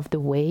top of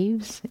the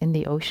waves in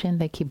the ocean,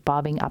 they keep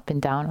bobbing up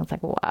and down. It's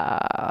like,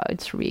 wow,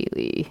 it's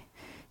really,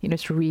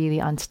 it's really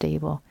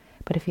unstable.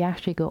 But if you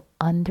actually go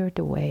under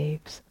the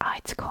waves,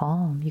 it's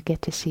calm. You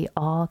get to see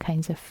all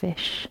kinds of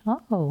fish.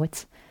 Oh,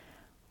 what's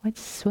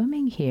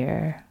swimming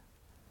here?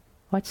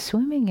 What's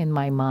swimming in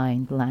my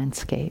mind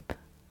landscape?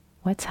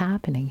 What's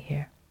happening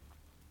here?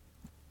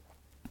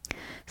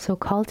 So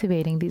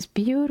cultivating these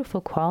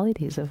beautiful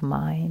qualities of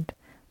mind,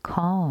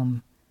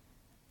 calm,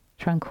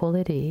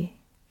 tranquility,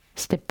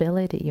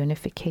 stability,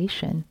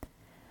 unification,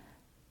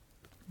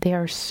 they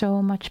are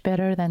so much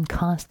better than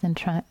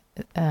constant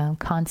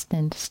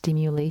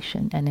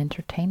stimulation and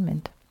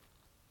entertainment.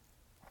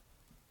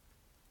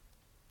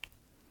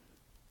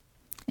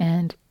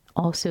 And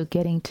also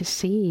getting to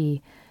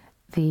see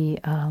the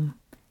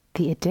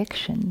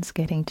addictions,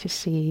 getting to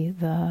see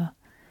the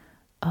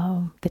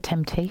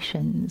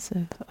temptations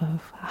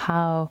of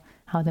how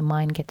the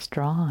mind gets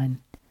drawn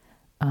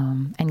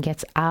and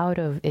gets out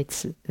of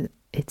its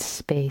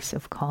space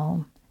of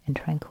calm and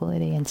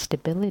tranquility and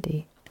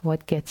stability.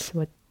 What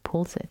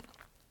pulls it.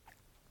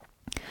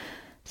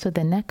 So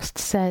the next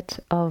set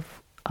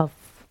of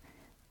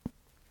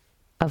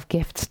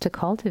gifts to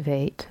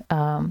cultivate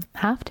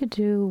have to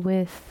do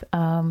with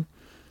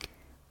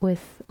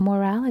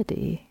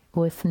morality,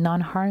 with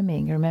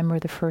non-harming. Remember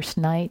the first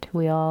night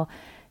we all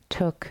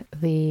took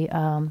the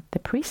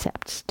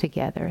precepts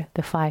together,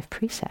 the 5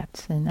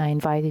 precepts, and I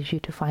invited you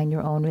to find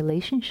your own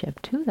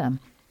relationship to them.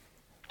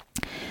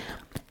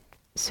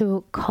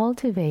 So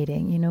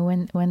cultivating,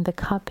 when the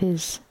cup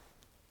is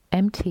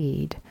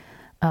emptied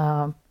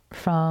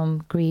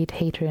from greed,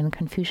 hatred, and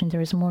confusion, there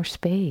is more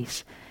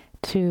space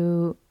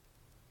to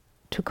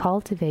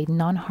cultivate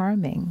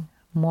non-harming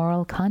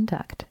moral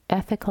conduct,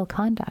 ethical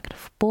conduct,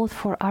 both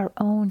for our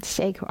own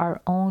sake,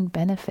 our own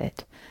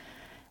benefit,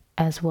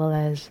 as well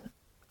as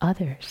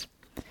others.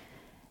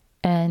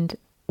 And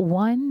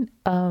one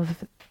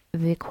of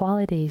the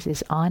qualities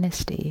is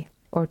honesty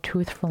or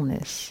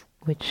truthfulness,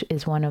 which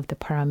is one of the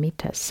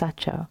paramitas,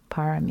 satya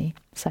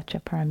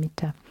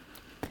paramita.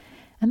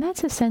 And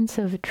that's a sense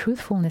of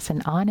truthfulness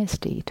and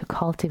honesty to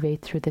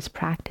cultivate through this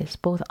practice,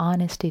 both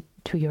honesty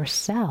to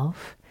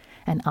yourself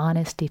and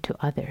honesty to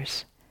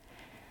others.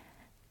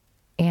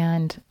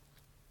 And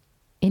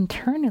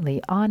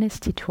internally,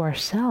 honesty to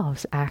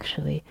ourselves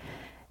actually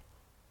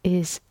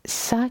is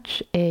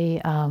such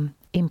a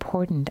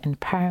important and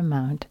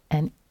paramount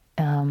and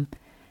an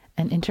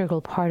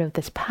integral part of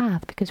this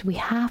path, because we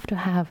have to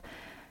have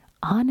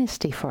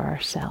honesty for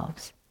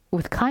ourselves,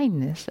 with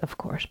kindness, of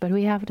course, but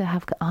we have to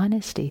have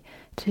honesty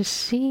to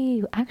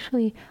see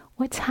actually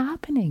what's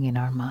happening in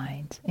our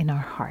minds, in our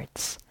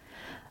hearts.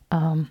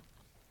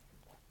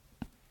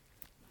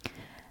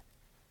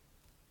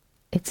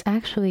 It's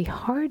actually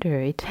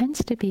harder, it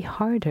tends to be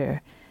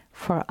harder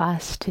for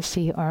us to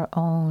see our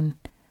own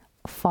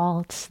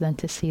faults than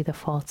to see the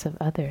faults of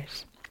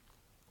others.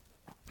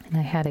 And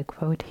I had a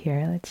quote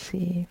here. Let's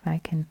see if I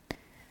can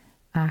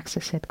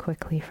access it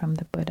quickly from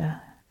the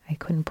Buddha. I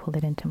couldn't pull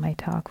it into my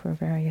talk for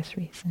various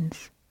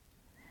reasons.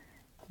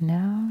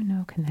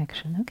 No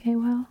connection. Okay,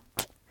 well,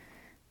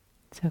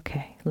 it's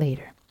okay.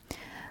 Later.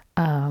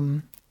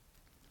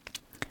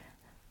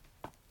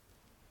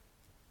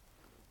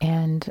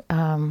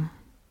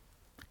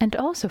 And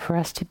also for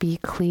us to be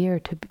clear,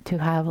 to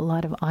have a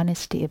lot of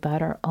honesty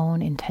about our own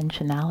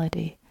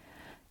intentionality.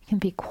 It can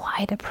be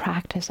quite a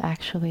practice,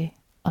 actually.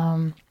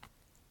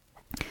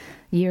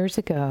 Years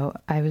ago,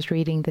 I was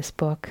reading this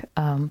book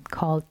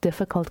called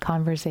Difficult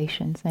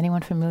Conversations.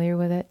 Anyone familiar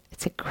with it?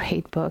 It's a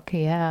great book,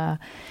 yeah,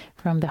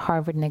 from the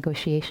Harvard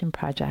Negotiation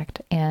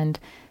Project. And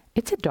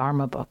it's a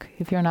Dharma book.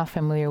 If you're not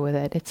familiar with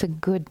it, it's a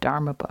good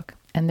Dharma book.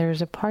 And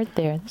there's a part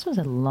there, this was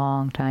a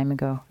long time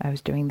ago, I was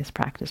doing this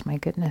practice, my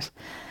goodness.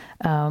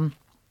 And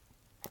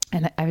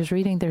I was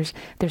reading, there's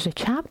a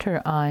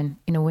chapter on,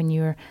 when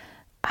you're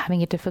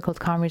having a difficult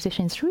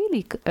conversation, it's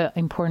really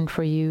important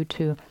for you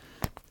to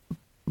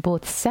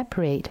both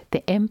separate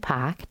the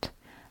impact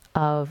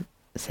of,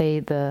 say,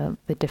 the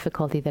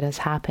difficulty that has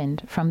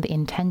happened from the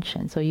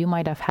intention. So you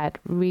might have had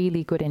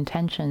really good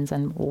intentions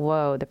and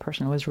whoa, the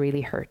person was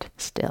really hurt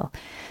still.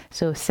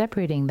 So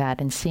separating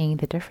that and seeing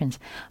the difference.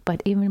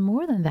 But even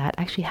more than that,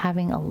 actually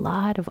having a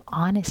lot of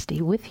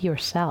honesty with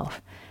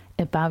yourself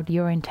about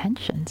your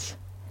intentions,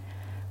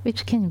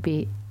 which can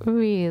be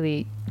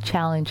really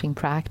challenging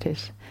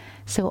practice.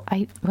 So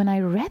when I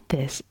read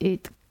this,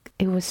 it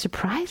was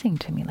surprising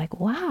to me, like,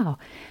 wow.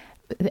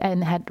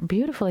 And had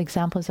beautiful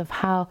examples of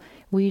how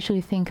we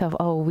usually think of,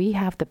 we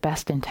have the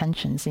best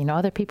intentions.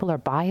 Other people are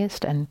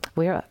biased and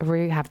we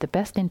have the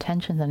best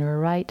intentions and we're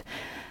right.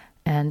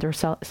 And there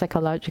are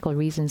psychological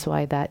reasons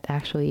why that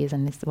actually is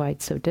and it's why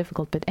it's so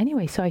difficult. But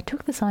anyway, so I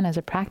took this on as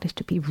a practice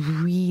to be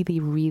really,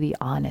 really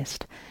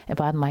honest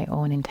about my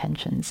own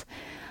intentions.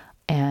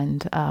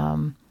 And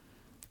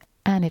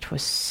it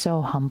was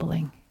so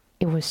humbling.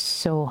 It was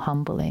so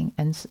humbling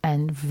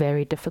and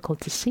very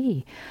difficult to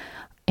see.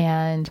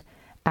 And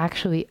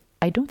actually,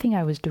 I don't think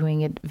I was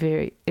doing it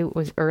it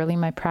was early in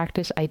my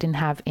practice. I didn't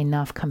have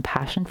enough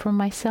compassion for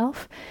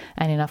myself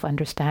and enough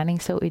understanding.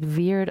 So it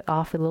veered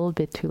off a little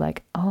bit to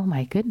like, oh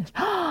my goodness,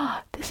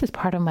 this is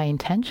part of my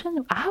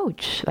intention.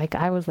 Ouch. Like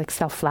I was like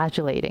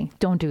self-flagellating.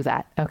 Don't do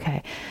that.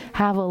 Okay.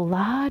 Have a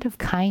lot of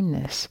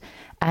kindness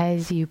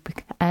as you,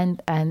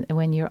 and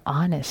when you're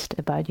honest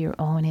about your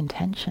own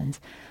intentions,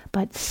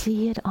 but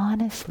see it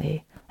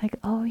honestly. Like,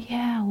 oh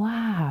yeah,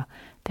 wow.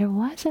 There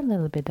was a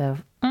little bit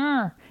of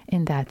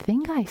in that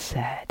thing I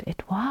said.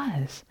 It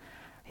was.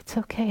 It's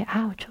okay.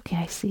 Ouch. Okay,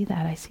 I see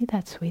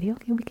that, sweetie.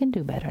 Okay, we can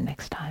do better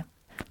next time.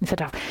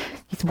 Instead of,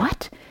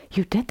 what?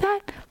 You did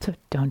that? So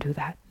don't do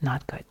that.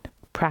 Not good.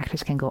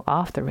 Practice can go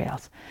off the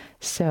rails.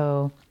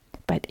 So,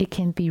 but it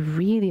can be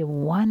really a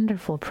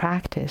wonderful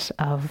practice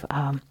of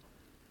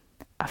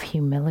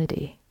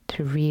humility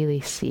to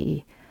really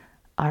see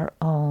our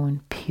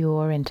own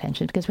pure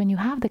intention. Because when you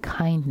have the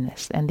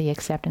kindness and the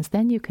acceptance,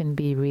 then you can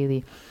be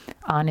really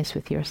honest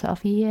with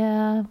yourself.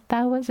 Yeah,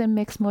 that was a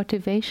mixed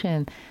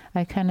motivation.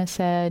 I kind of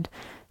said,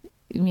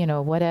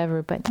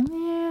 whatever, but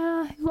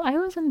yeah, I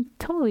wasn't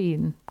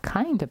totally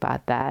kind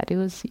about that. There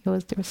was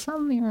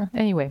something,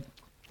 anyway,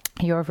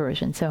 your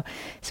version. So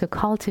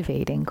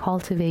cultivating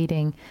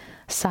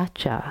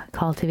satya,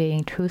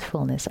 cultivating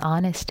truthfulness,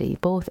 honesty,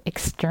 both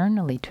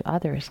externally to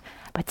others,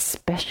 but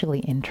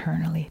especially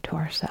internally to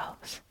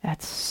ourselves.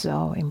 That's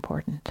so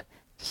important.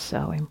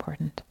 So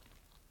important.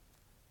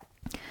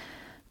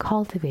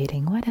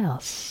 Cultivating, what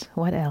else?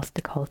 What else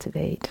to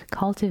cultivate?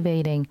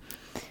 Cultivating,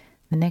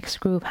 the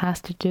next group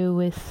has to do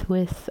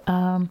with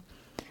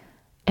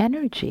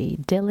energy,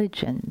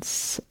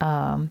 diligence,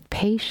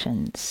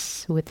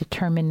 patience, with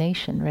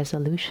determination,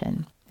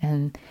 resolution,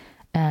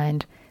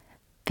 and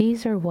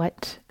these are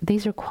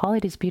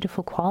qualities,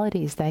 beautiful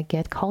qualities that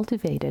get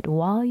cultivated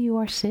while you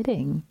are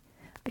sitting.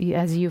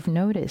 As you've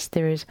noticed,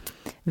 there is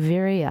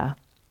virya,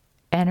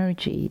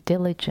 energy,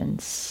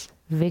 diligence,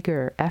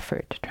 vigor,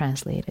 effort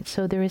translated.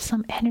 So there is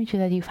some energy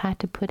that you've had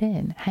to put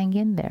in. Hang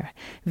in there.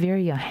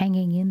 Virya,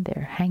 hanging in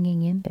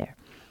there.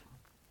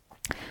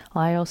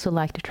 I also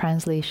like the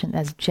translation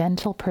as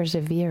gentle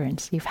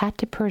perseverance. You've had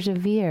to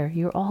persevere.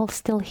 You're all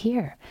still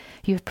here.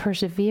 You've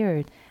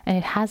persevered, and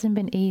it hasn't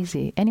been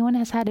easy. Anyone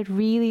has had it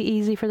really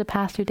easy for the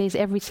past 2 days?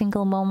 Every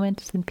single moment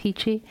has been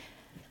peachy?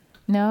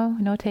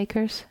 No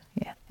takers?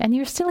 Yeah. And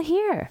you're still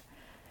here.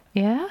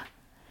 Yeah?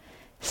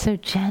 So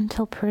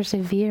gentle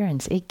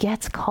perseverance, it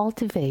gets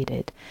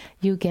cultivated.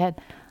 You get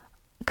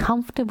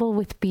comfortable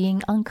with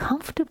being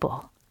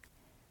uncomfortable.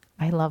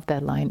 I love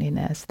that line,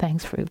 Inez.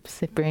 Thanks for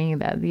bringing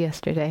that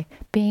yesterday.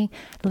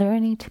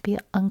 Learning to be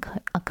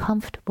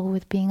uncomfortable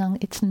with being,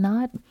 it's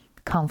not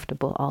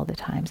comfortable all the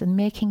times. And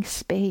making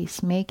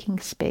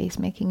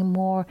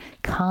more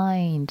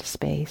kind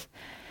space.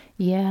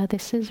 Yeah,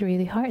 this is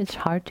really hard. It's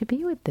hard to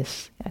be with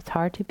this.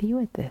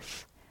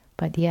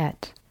 But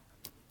yet,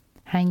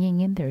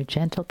 hanging in there,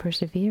 gentle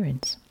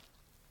perseverance.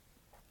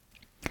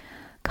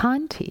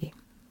 Kanti,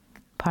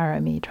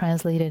 parami,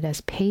 translated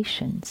as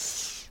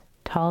patience,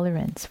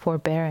 tolerance,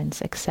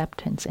 forbearance,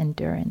 acceptance,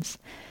 endurance.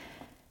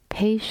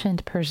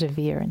 Patient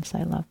perseverance.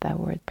 I love that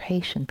word,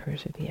 patient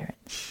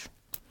perseverance.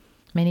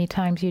 Many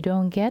times you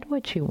don't get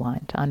what you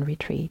want on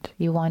retreat.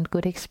 You want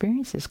good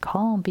experiences,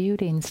 calm,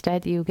 beauty.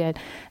 Instead, you get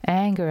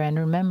anger and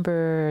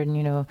remember,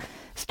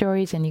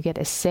 stories, and you get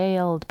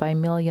assailed by a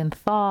million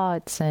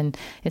thoughts, and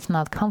it's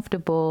not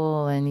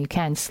comfortable, and you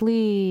can't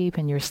sleep,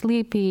 and you're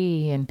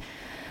sleepy, and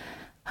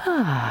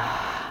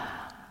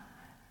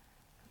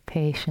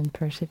patient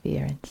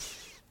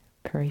perseverance,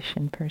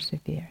 patient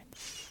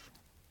perseverance.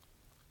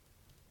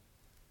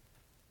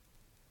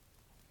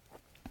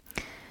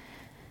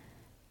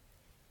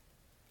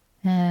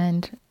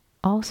 And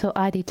also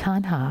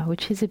aditanha,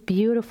 which is a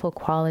beautiful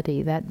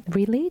quality that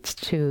relates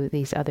to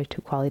these other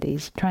two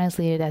qualities,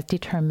 translated as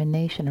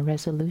determination or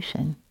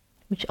resolution,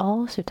 which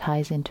also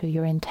ties into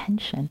your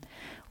intention.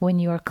 When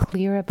you are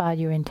clear about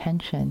your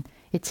intention,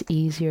 it's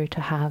easier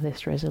to have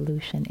this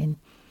resolution in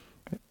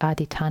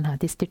aditanha,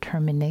 this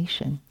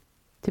determination,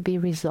 to be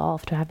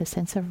resolved, to have a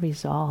sense of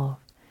resolve,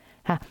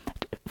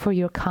 for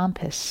your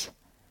compass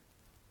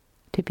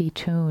to be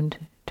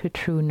tuned to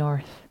true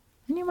north.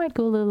 And you might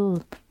go a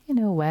little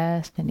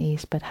west and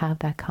east, but have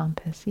that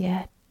compass.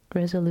 Yeah,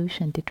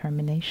 resolution,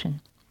 determination.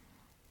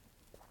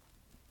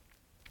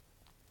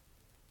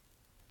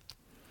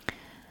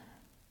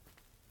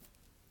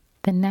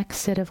 The next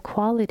set of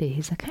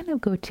qualities that kind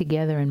of go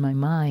together in my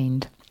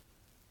mind.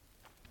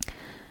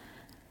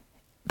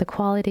 The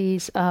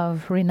qualities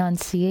of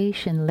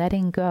renunciation,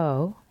 letting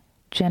go,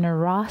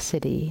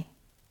 generosity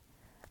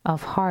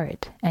of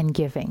heart, and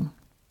giving.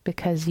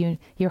 Because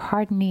your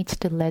heart needs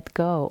to let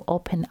go,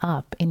 open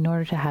up in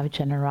order to have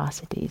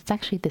generosity. It's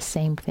actually the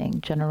same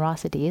thing.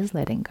 Generosity is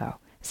letting go.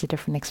 It's a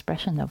different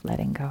expression of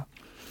letting go.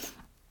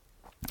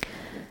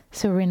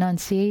 So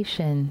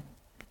renunciation,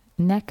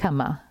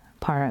 nekama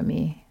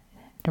parami,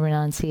 the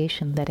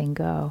renunciation, letting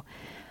go.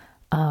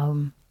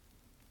 And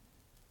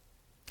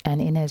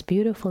Inez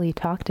beautifully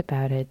talked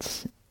about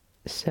it.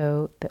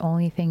 So the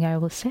only thing I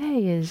will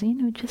say is,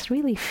 just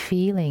really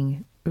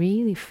feeling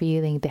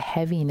the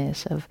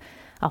heaviness of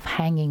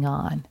hanging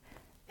on,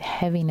 the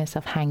heaviness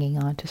of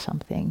hanging on to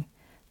something,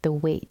 the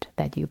weight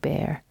that you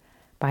bear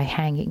by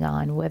hanging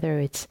on, whether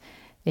it's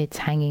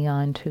hanging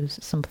on to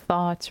some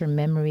thoughts or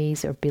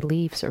memories or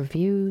beliefs or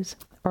views,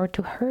 or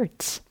to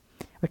hurts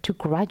or to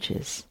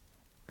grudges.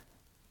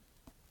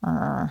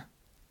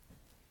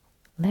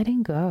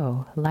 Letting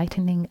go,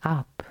 lightening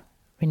up,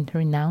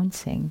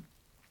 renouncing.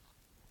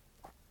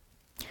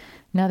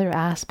 Another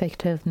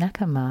aspect of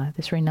nekama,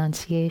 this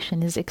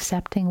renunciation, is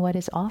accepting what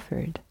is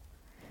offered.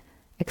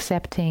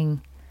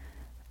 Accepting,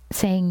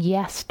 saying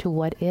yes to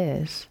what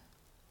is.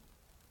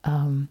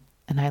 And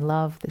I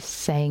love this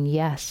saying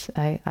yes.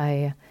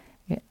 I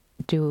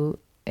do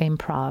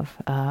improv.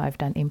 I've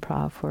done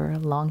improv for a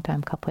long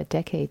time, couple of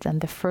decades.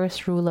 And the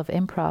first rule of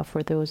improv,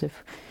 for those of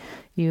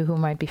you who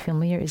might be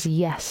familiar, is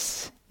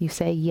yes. You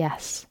say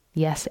yes.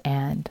 Yes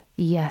and.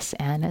 Yes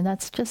and. And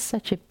that's just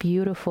such a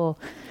beautiful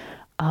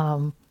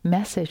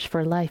message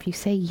for life. You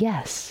say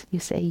yes. You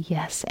say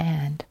yes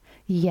and.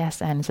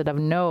 Yes and, instead of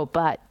no,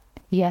 but.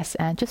 Yes,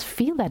 and just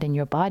feel that in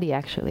your body,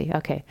 actually.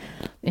 Okay.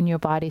 In your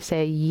body,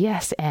 say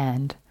yes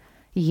and.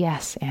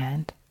 Yes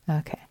and.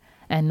 Okay.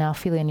 And now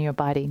feel in your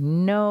body,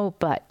 no,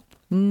 but.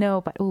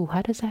 No, but. Ooh,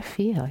 how does that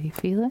feel? You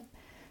feel it?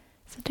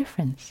 It's a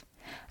difference.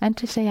 And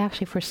to say,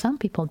 actually, for some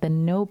people, the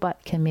no,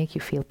 but can make you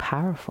feel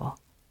powerful.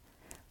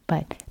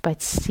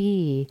 But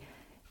see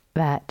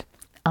that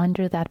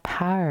under that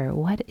power,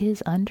 what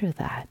is under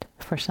that?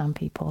 For some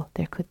people,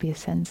 there could be a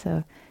sense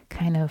of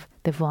kind of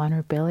the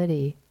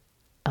vulnerability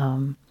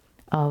of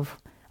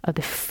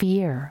the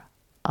fear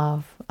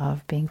of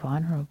being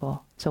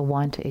vulnerable. So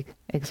want to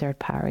exert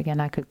power.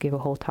 Again, I could give a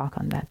whole talk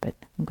on that, but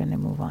I'm going to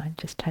move on.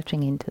 Just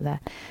touching into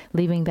that,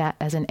 leaving that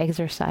as an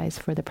exercise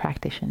for the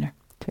practitioner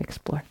to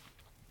explore.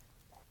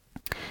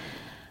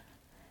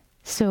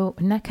 So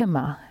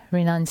nekama,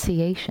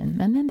 renunciation.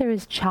 And then there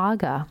is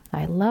chaga.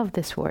 I love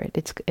this word.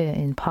 It's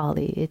in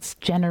Pali. It's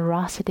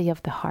generosity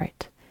of the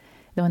heart.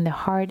 When the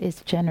heart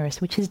is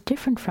generous, which is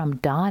different from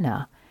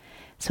dana.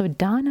 So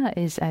dana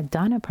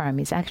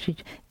parami is actually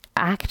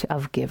act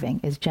of giving,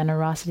 is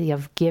generosity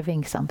of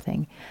giving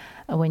something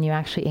when you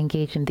actually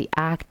engage in the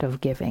act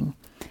of giving.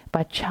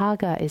 But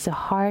chaga is a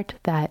heart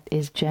that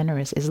is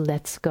generous, is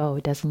lets go,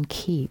 doesn't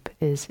keep,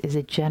 is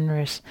a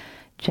generous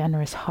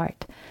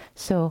heart.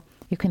 So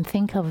you can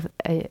think of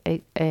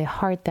a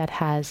heart that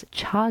has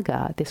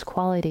chaga, this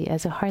quality,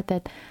 as a heart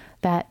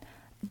that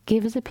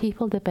gives the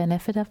people the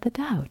benefit of the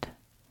doubt.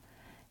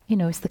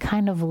 It's the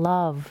kind of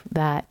love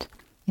that,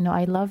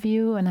 I love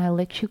you and I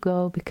let you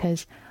go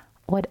because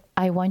what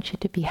I want you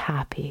to be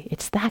happy.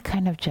 It's that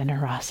kind of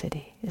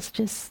generosity. It's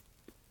just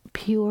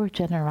pure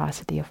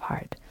generosity of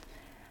heart.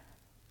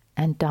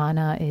 And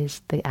dana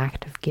is the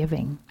act of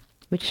giving,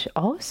 which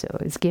also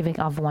is giving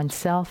of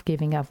oneself,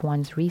 giving of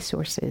one's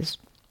resources.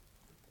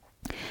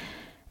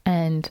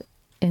 And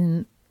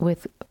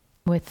with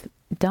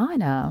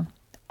dana,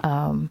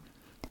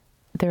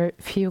 there are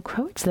a few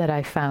quotes that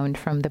I found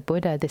from the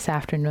Buddha this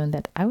afternoon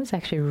that I was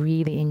actually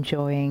really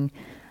enjoying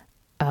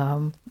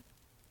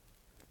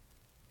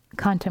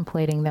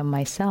contemplating them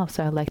myself.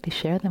 So I'd like to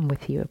share them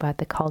with you about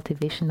the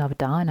cultivation of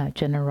dana,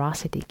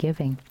 generosity,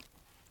 giving.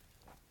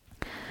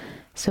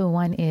 So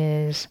one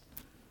is,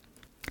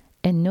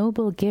 a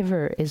noble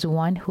giver is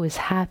one who is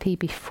happy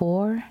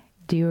before,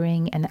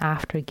 during, and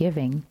after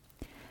giving.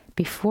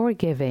 Before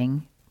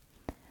giving,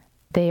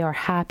 they are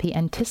happy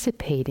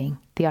anticipating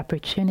the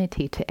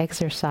opportunity to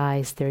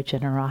exercise their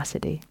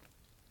generosity.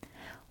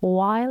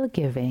 While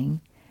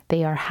giving,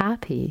 they are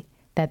happy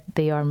that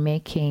they are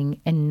making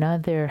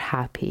another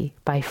happy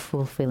by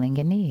fulfilling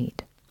a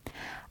need.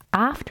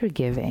 After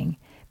giving,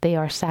 they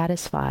are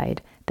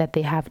satisfied that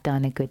they have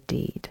done a good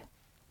deed.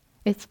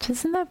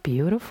 Isn't that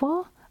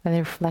beautiful? A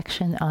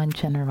reflection on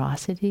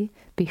generosity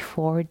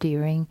before,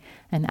 during,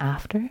 and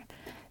after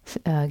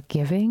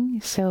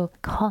giving. So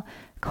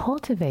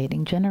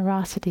cultivating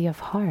generosity of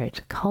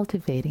heart,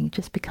 cultivating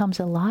just becomes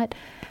a lot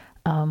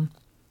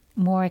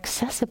more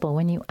accessible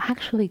when you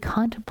actually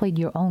contemplate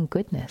your own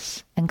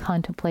goodness and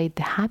contemplate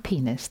the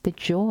happiness, the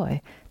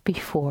joy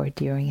before,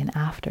 during, and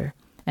after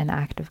an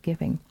act of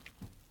giving.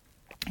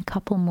 A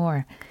couple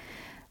more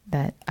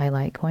that I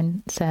like.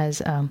 One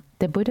says,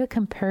 the Buddha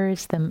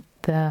compares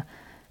the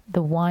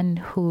one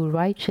who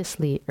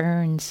righteously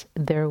earns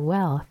their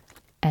wealth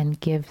and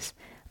gives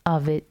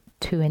of it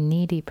to a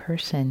needy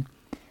person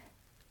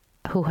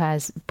who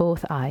has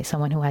both eyes,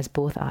 someone who has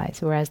both eyes,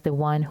 whereas the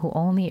one who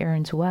only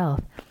earns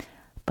wealth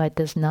but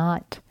does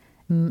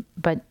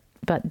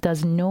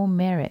no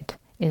merit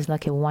is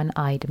like a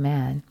one-eyed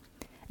man,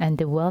 and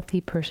the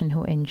wealthy person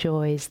who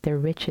enjoys their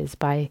riches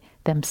by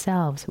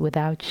themselves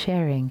without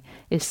sharing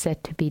is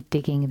said to be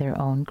digging their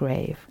own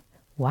grave.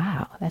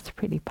 Wow, that's a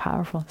pretty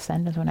powerful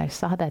sentence. When I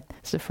saw that,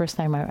 it's the first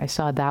time I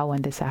saw that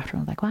one this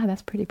afternoon. I'm like, wow,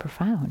 that's pretty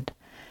profound.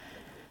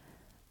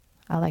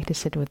 I like to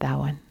sit with that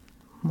one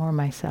more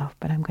myself,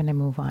 but I'm going to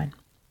move on.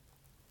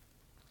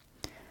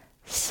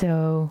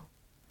 So,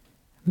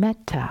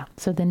 metta.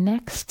 So the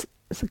next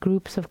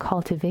groups of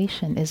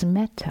cultivation is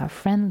metta,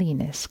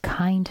 friendliness,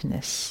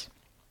 kindness,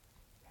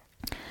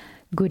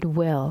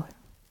 goodwill,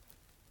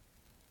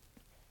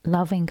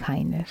 loving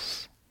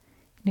kindness.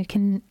 You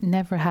can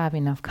never have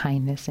enough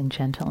kindness and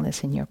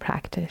gentleness in your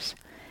practice.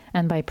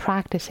 And by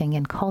practicing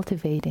and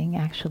cultivating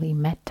actually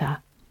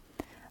metta,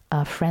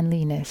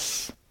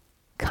 friendliness,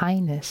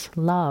 kindness,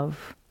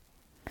 love,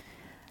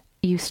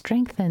 you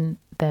strengthen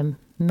the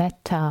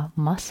metta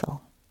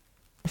muscle.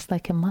 It's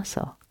like a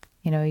muscle.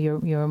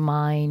 Your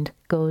mind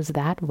goes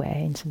that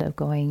way instead of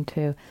going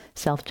to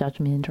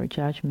self-judgment or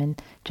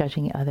judgment,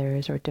 judging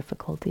others or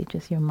difficulty.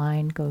 Just your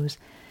mind goes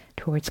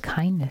towards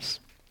kindness.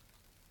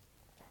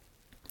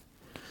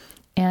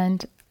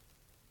 And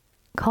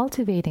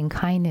cultivating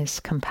kindness,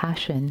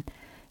 compassion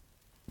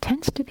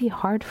tends to be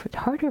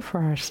harder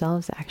for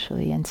ourselves,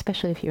 actually, and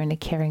especially if you're in a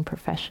caring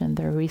profession.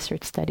 There are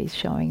research studies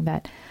showing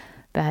that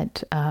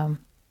it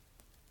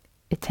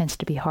tends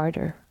to be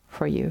harder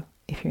for you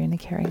if you're in a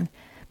caring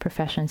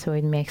profession, so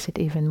it makes it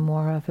even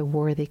more of a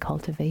worthy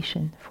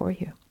cultivation for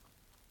you.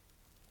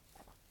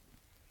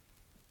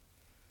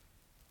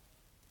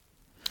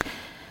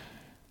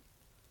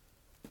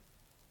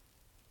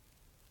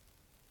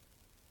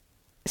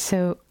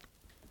 So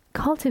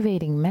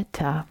cultivating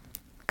metta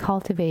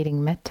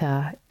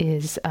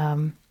is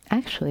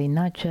actually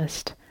not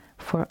just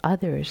for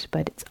others,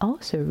 but it's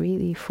also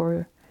really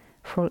for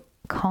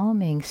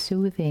calming,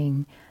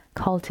 soothing,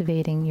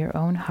 cultivating your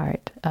own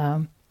heart.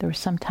 There was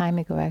some time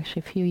ago, actually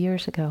a few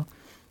years ago,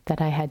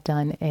 that I had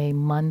done a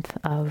month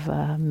of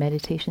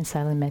meditation,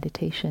 silent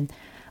meditation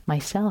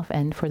myself.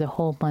 And for the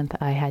whole month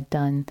I had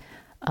done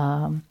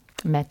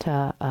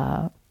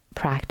metta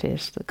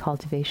practice, the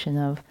cultivation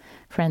of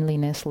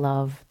friendliness,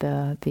 love,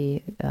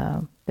 the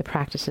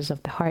practices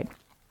of the heart.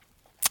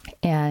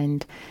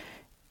 And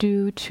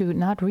due to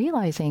not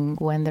realizing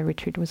when the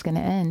retreat was going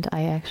to end,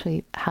 I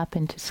actually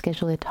happened to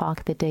schedule a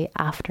talk the day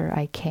after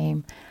I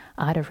came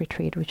out of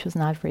retreat, which was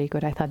not very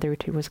good. I thought the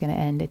retreat was going to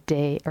end a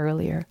day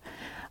earlier.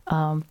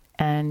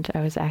 And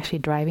I was actually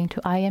driving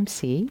to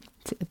IMC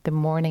the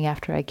morning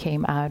after I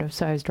came out of,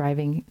 so I was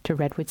driving to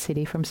Redwood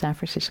City from San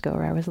Francisco,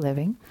 where I was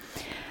living.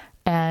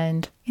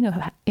 And,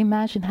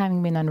 imagine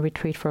having been on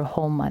retreat for a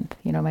whole month.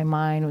 My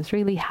mind was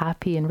really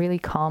happy and really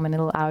calm and a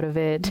little out of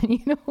it.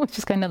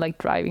 Just kind of like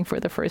driving for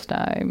the first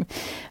time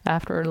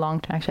after a long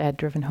time. Actually, I had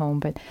driven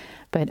home, but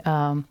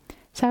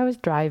so I was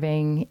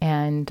driving,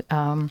 and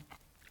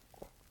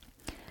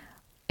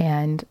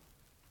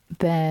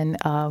then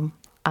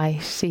I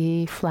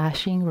see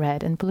flashing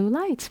red and blue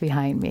lights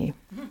behind me.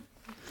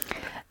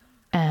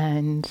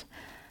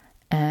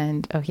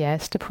 And oh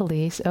yes, the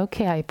police.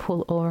 Okay, I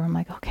pull over. I'm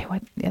like, okay,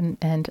 what?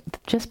 And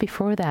just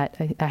before that,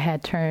 I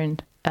had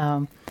turned.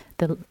 I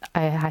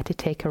had to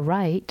take a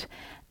right,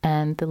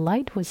 and the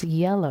light was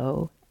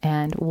yellow.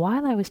 And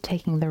while I was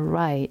taking the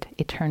right,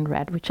 it turned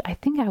red, which I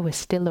think I was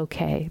still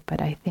okay.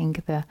 But I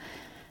think the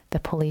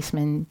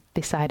policeman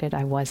decided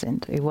it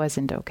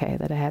wasn't okay,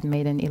 that I had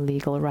made an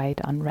illegal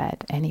right on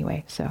red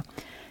anyway. So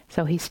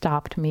So he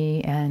stopped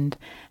me, and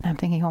I'm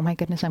thinking, oh my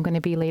goodness, I'm going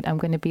to be late. I'm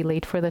going to be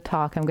late for the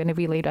talk. I'm going to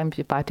be late. I'm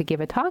about to give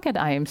a talk at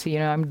IMC.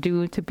 I'm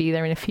due to be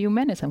there in a few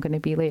minutes. I'm going to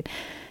be late.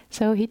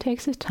 So he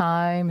takes his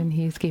time, and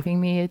he's giving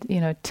me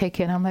a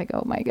ticket. I'm like,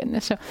 oh my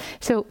goodness.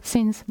 So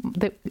since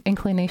the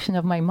inclination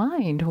of my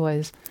mind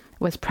was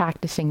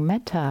practicing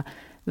metta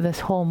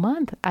this whole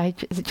month, I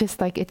just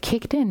like it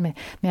kicked in. May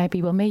I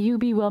be well, may you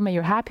be well, may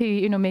you're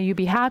happy, may you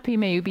be happy,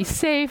 may you be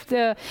safe,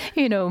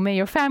 may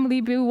your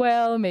family be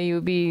well, may you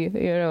be,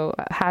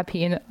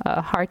 happy in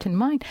heart and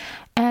mind.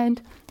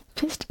 And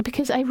just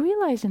because I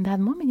realized in that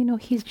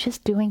moment, he's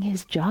just doing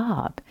his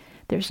job.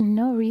 There's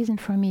no reason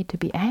for me to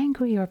be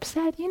angry or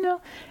upset.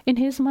 In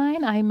his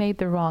mind, I made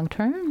the wrong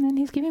turn and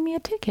he's giving me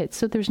a ticket.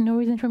 So there's no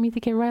reason for me to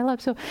get riled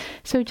up.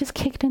 So it just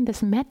kicked in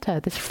this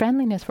metta, this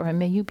friendliness for him.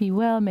 May you be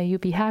well, may you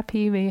be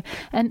happy.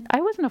 And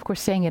I wasn't, of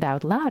course, saying it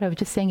out loud. I was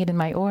just saying it in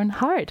my own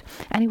heart.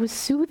 And it was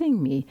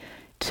soothing me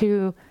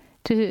to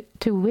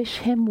wish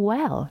him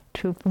well,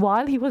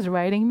 while he was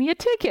writing me a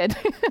ticket,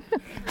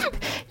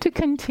 to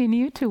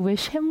continue to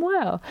wish him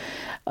well.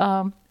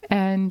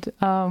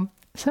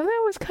 So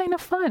that was kind of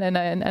fun,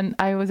 and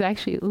I was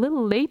actually a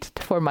little late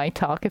for my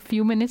talk, a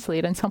few minutes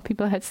late, and some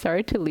people had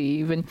started to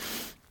leave, and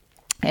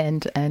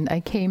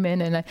I came in,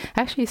 and I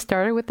actually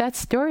started with that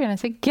story, and I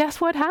said, guess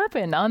what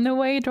happened on the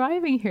way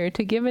driving here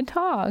to give a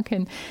talk,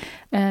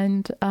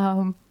 and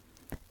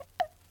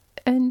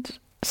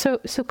so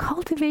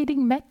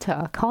cultivating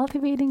metta,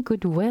 cultivating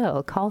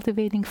goodwill,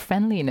 cultivating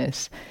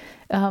friendliness.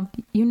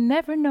 You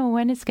never know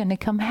when it's going to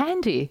come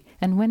handy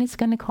and when it's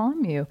going to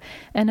calm you.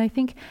 And I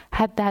think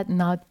had that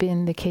not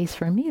been the case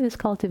for me, this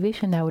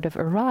cultivation, I would have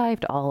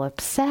arrived all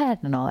upset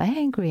and all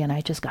angry, and I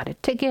just got a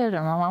ticket,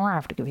 and I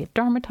have to give you a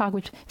Dharma talk,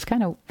 which is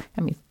kind of,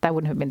 that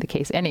wouldn't have been the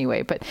case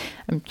anyway, but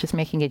I'm just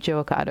making a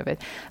joke out of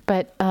it.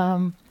 But,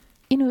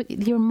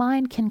 your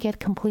mind can get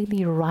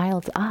completely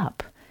riled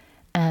up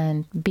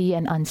and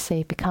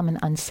become an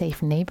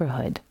unsafe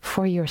neighborhood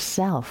for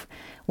yourself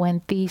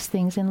when these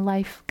things in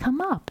life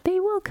come up. They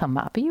will come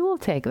up. You will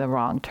take the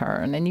wrong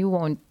turn, and you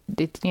won't,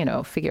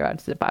 figure out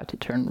it's about to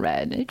turn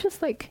red. It's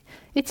just like,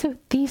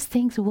 these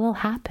things will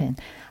happen.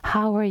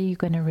 How are you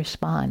going to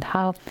respond?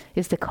 How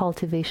is the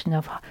cultivation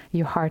of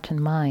your heart and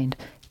mind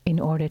in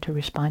order to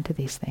respond to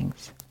these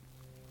things?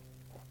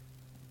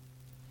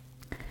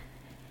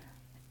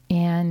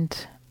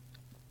 And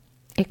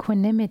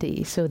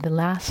equanimity. So the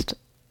last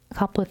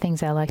couple of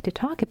things I like to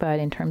talk about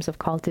in terms of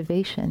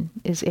cultivation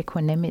is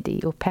equanimity,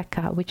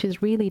 upekkha, which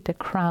is really the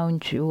crown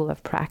jewel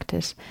of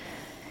practice,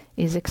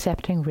 is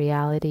accepting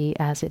reality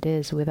as it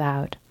is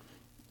without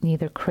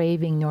neither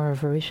craving nor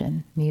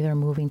aversion, neither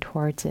moving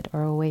towards it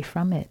or away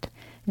from it.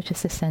 It's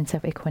just a sense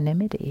of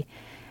equanimity,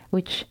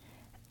 which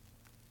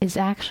is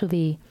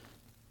actually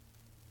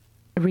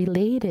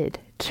related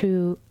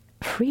to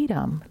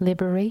freedom,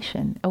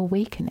 liberation,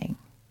 awakening,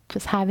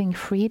 just having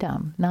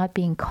freedom, not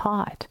being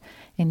caught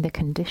in the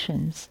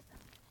conditions.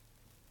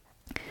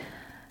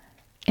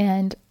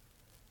 And,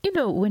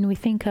 when we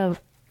think of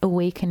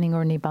awakening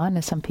or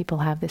nibbana, some people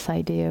have this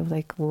idea of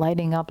like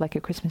lighting up like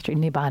a Christmas tree.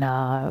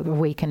 Nibbana,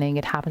 awakening,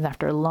 it happens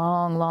after a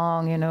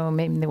long,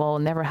 maybe it will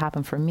never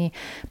happen for me.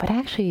 But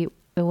actually,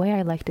 the way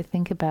I like to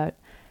think about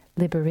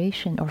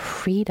liberation or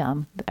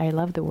freedom, I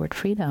love the word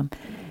freedom,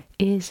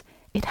 is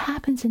it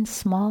happens in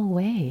small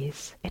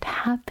ways. It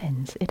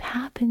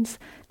happens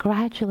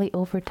gradually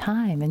over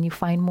time, and you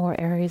find more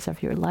areas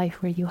of your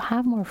life where you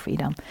have more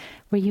freedom,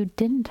 where you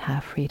didn't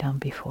have freedom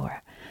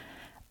before.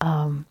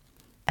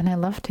 And I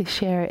love to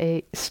share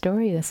a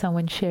story that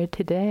someone shared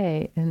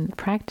today in the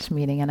practice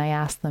meeting, and I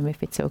asked them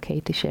if it's okay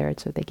to share it,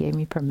 so they gave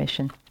me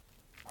permission.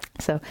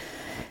 So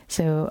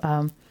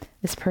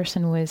this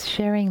person was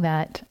sharing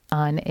that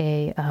on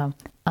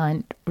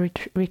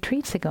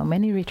retreats ago,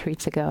 many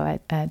retreats ago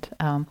at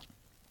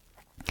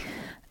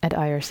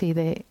IRC.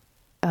 They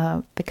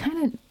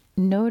kind of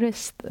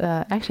noticed,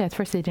 actually at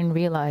first they didn't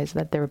realize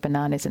that there were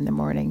bananas in the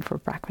morning for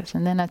breakfast.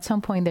 And then at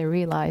some point they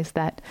realized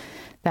that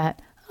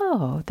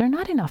oh, there are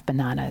not enough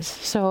bananas.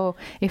 So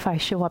if I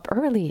show up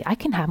early, I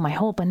can have my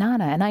whole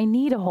banana, and I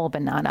need a whole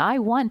banana. I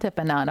want a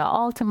banana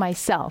all to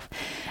myself.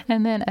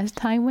 And then as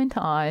time went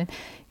on,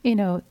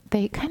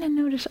 they kind of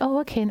noticed, oh,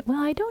 okay,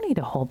 well, I don't need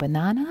a whole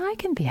banana. I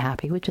can be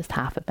happy with just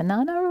half a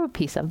banana or a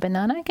piece of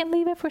banana. I can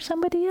leave it for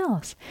somebody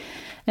else.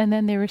 And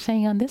then they were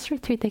saying on this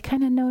retreat, they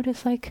kind of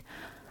noticed like,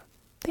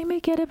 they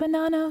may get a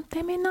banana,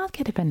 they may not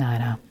get a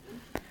banana.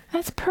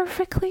 That's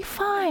perfectly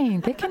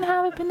fine. They can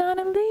have a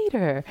banana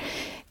later.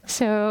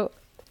 So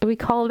we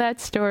call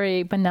that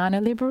story Banana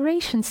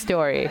Liberation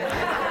Story.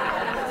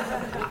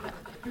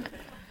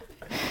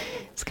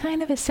 It's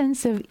kind of a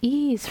sense of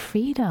ease,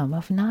 freedom,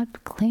 of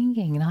not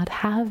clinging, not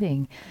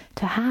having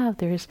to have.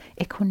 There's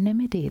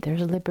equanimity,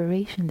 there's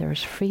liberation,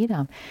 there's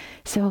freedom.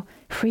 So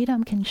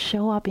freedom can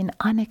show up in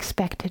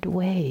unexpected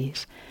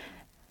ways.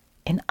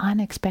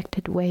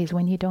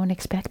 When you don't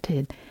expect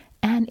it,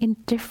 and in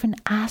different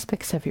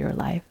aspects of your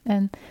life.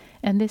 And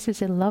this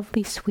is a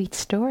lovely, sweet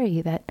story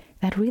that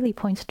really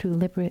points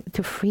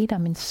to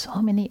freedom in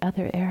so many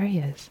other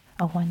areas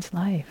of one's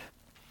life.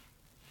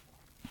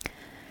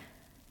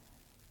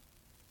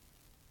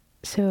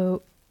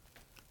 So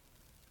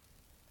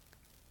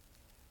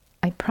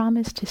I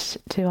promised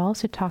to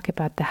also talk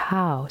about the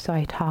how. So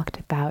I talked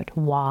about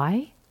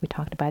why. We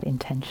talked about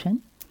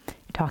intention.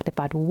 We talked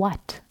about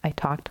what. I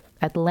talked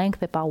at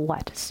length about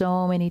what.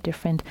 So many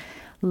different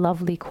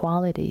lovely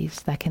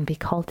qualities that can be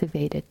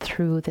cultivated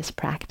through this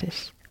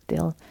practice.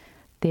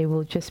 They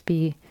will just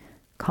be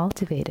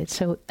cultivated.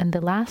 So, and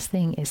the last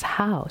thing is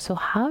how. So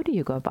how do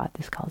you go about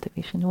this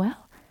cultivation?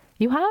 Well,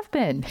 you have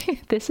been.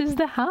 This is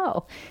the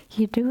how.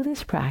 You do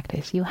this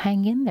practice. You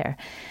hang in there.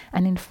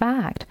 And in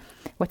fact,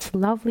 what's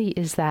lovely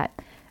is that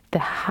the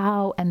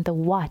how and the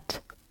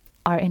what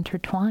are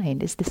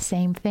intertwined. It's the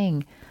same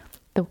thing.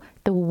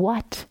 The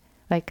what,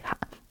 like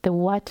the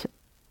what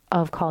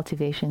of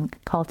cultivation,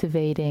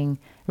 cultivating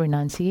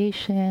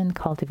renunciation,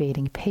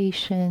 cultivating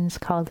patience,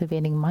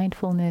 cultivating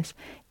mindfulness,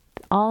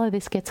 all of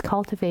this gets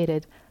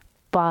cultivated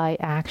by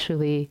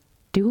actually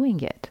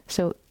doing it.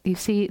 So you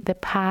see, the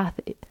path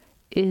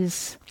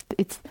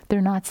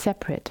they're not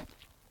separate.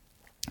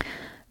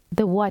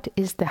 The what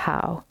is the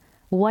how.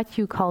 What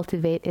you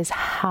cultivate is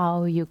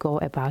how you go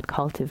about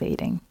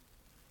cultivating.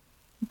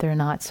 They're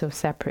not so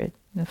separate.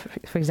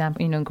 For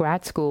example, in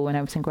grad school, when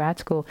I was in grad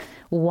school,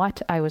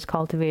 what I was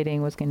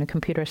cultivating was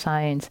computer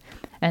science,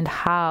 and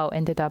how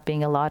ended up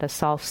being a lot of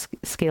soft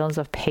skills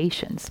of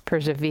patience,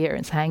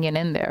 perseverance, hanging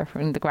in there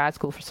in the grad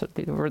school for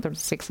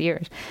 6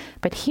 years.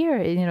 But here,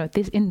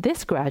 in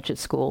this graduate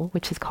school,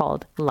 which is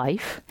called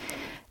life,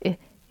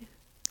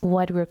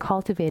 what we're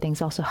cultivating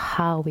is also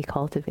how we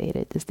cultivate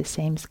it. It's the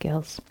same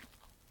skills.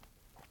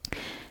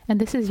 And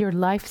this is your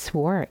life's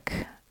work.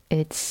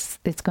 It's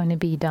going to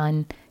be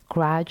done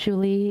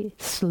gradually,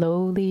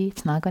 slowly.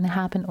 It's not going to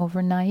happen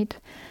overnight.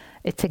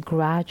 It's a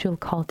gradual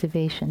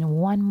cultivation,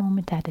 one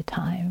moment at a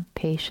time,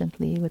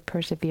 patiently, with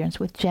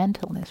perseverance, with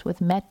gentleness, with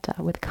metta,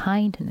 with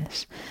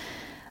kindness.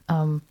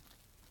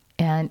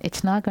 And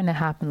it's not going to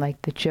happen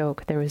like the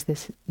joke. There was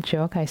this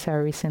joke I saw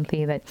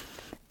recently that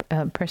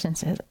a person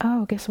says,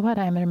 "Oh, guess what?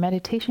 I'm at a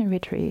meditation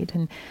retreat,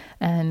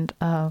 and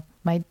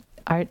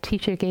our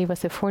teacher gave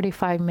us a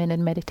 45-minute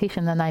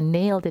meditation, and I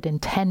nailed it in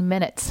 10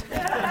 minutes."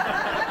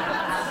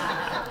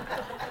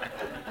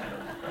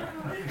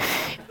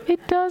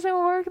 It doesn't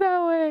work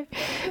that way.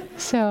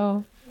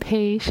 So,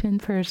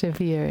 patient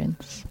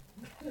perseverance,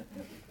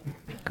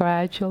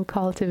 gradual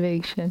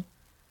cultivation.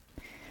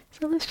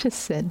 So let's just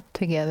sit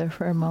together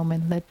for a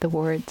moment, let the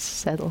words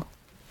settle.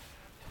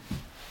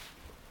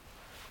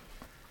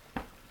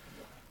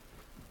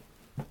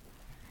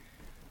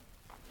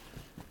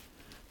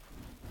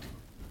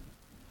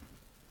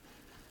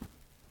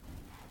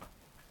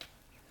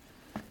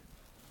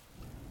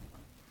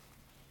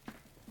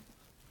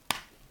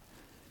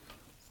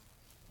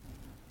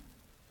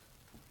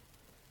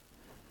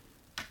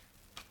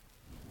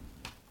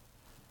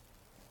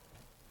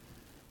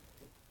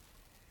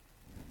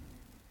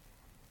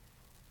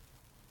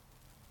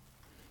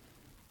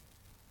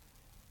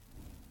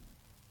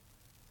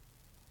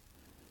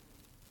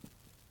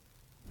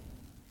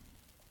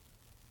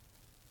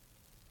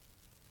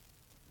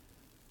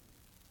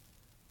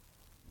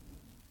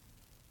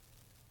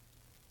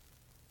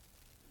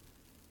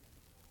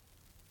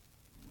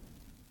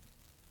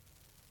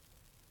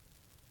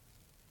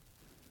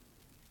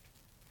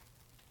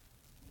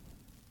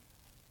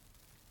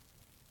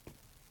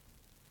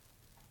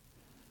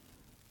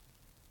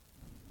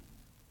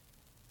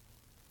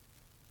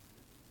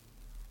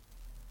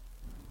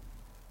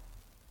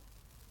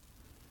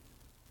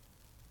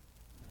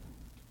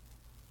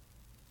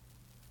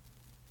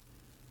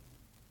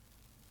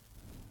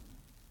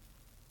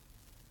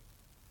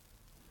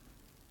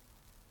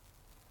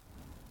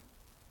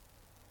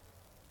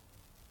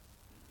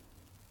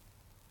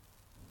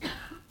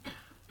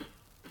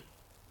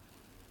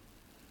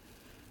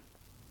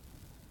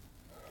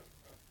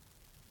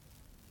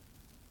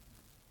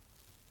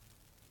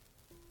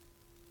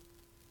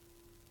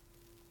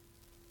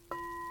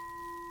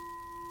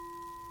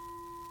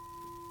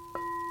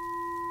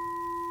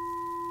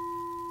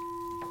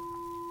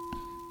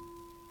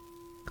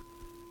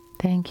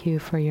 Thank you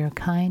for your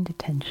kind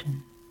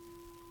attention.